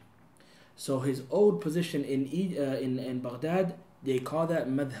position. So his old position in Baghdad, they call that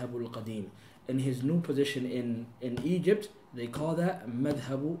madhabul qadim. And his new position in Egypt, they call that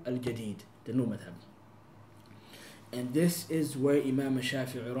madhabu al-jadid, the new madhab. And this is where Imam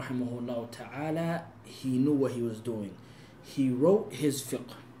Shafi'i rahimahullah ta'ala, he knew what he was doing. He wrote his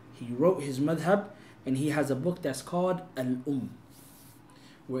fiqh, he wrote his madhab, and he has a book that's called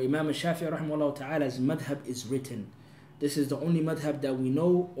where Imam Shafi'i rahimahullah ta'ala's madhab is written. This is the only madhab that we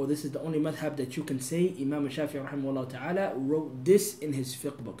know, or this is the only madhab that you can say Imam Shafi'i rahimahullah ta'ala wrote this in his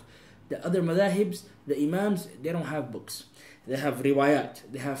fiqh book. The other madhahibs, the imams, they don't have books. They have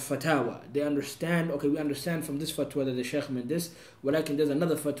riwayat, they have fatawa. They understand, okay, we understand from this fatwa that the shaykh meant this, walakin there's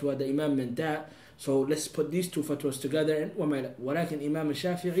another fatwa, the imam meant that, so let's put these two fatwas together. And walakin Imam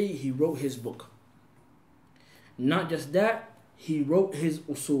Shafi'i, he wrote his book. Not just that, he wrote his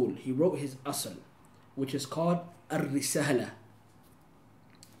usul, he wrote his asl, which is called Ar-Risala.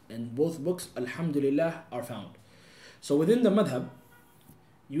 And both books, alhamdulillah, are found. So within the madhab,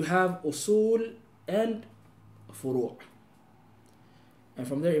 you have usul and furu'. And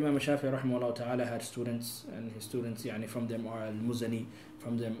from there, Imam Shafi'i rahimahullah ta'ala had students, and his students, from them are Al-Muzani,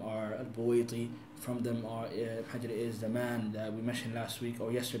 from them are Al-Buwaiti, from them are Hajar is the man that we mentioned last week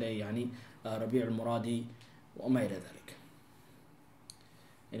or yesterday, Rabi' al-Muradi, wa ma ila dhalik.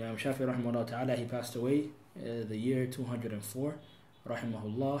 Imam Shafi'i rahimahullah ta'ala, he passed away the year 204,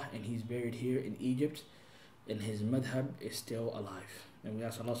 rahimahullah, and he's buried here in Egypt, and his madhab is still alive. And we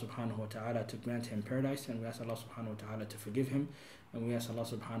ask Allah subhanahu wa ta'ala to grant him paradise, and we ask Allah subhanahu wa ta'ala to forgive him, and we ask Allah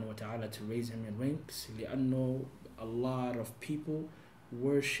subhanahu wa ta'ala to raise him in ranks. لأنه a lot of people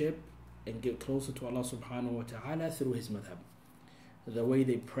worship and get closer to Allah subhanahu wa ta'ala through his madhab. The way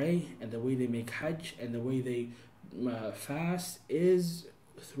they pray and the way they make hajj and the way they fast is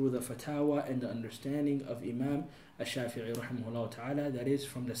through the fatawa and the understanding of Imam Shafii rahimahullah ta'ala, that is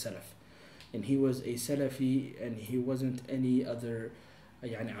from the Salaf. And he was a Salafi, and he wasn't any other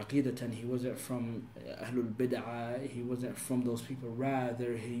aqidatan, he wasn't from Ahlul Bid'ah, he wasn't from those people.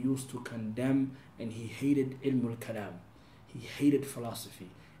 Rather, he used to condemn and he hated ilmul kalam. He hated philosophy,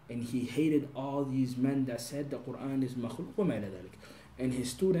 and he hated all these men that said the Quran is makhluq wa ma ila dhalik. And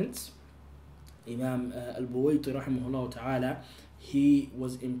his students, Imam al-Buwayti rahimahullah ta'ala, he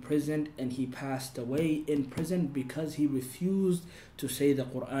was imprisoned and he passed away in prison because he refused to say the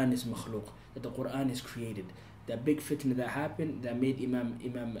Quran is makhluq, that the Quran is created. That big fitna that happened that made Imam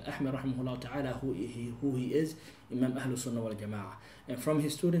Ahmad rahimahullah ta'ala who he is, Imam Ahlul Sunnah wal Jama'ah. And from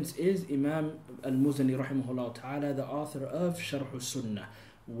his students is Imam al-Muzani rahimahullah ta'ala, the author of Sharh Sunnah,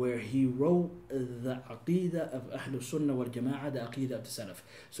 where he wrote the Aqidah of Ahlul Sunnah wal Jama'ah, the Aqidah of the Salaf.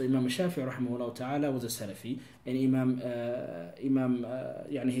 So Imam Shafii rahimahullah ta'ala was a Salafi, and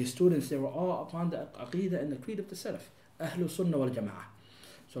his students, they were all upon the Aqidah and the creed of the Salaf, Ahlul Sunnah wal Jama'ah.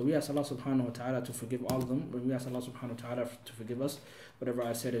 So we ask Allah subhanahu wa ta'ala to forgive all of them. We ask Allah subhanahu wa ta'ala to forgive us. Whatever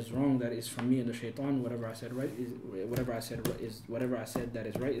I said is wrong, that is from me and the shaitan. Whatever I said that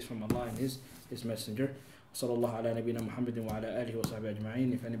is right is from Allah and His Messenger. Sallallahu ala nabina Muhammadin wa ala alihi wa sahbihi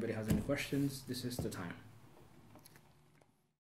ajma'in. If anybody has any questions, this is the time.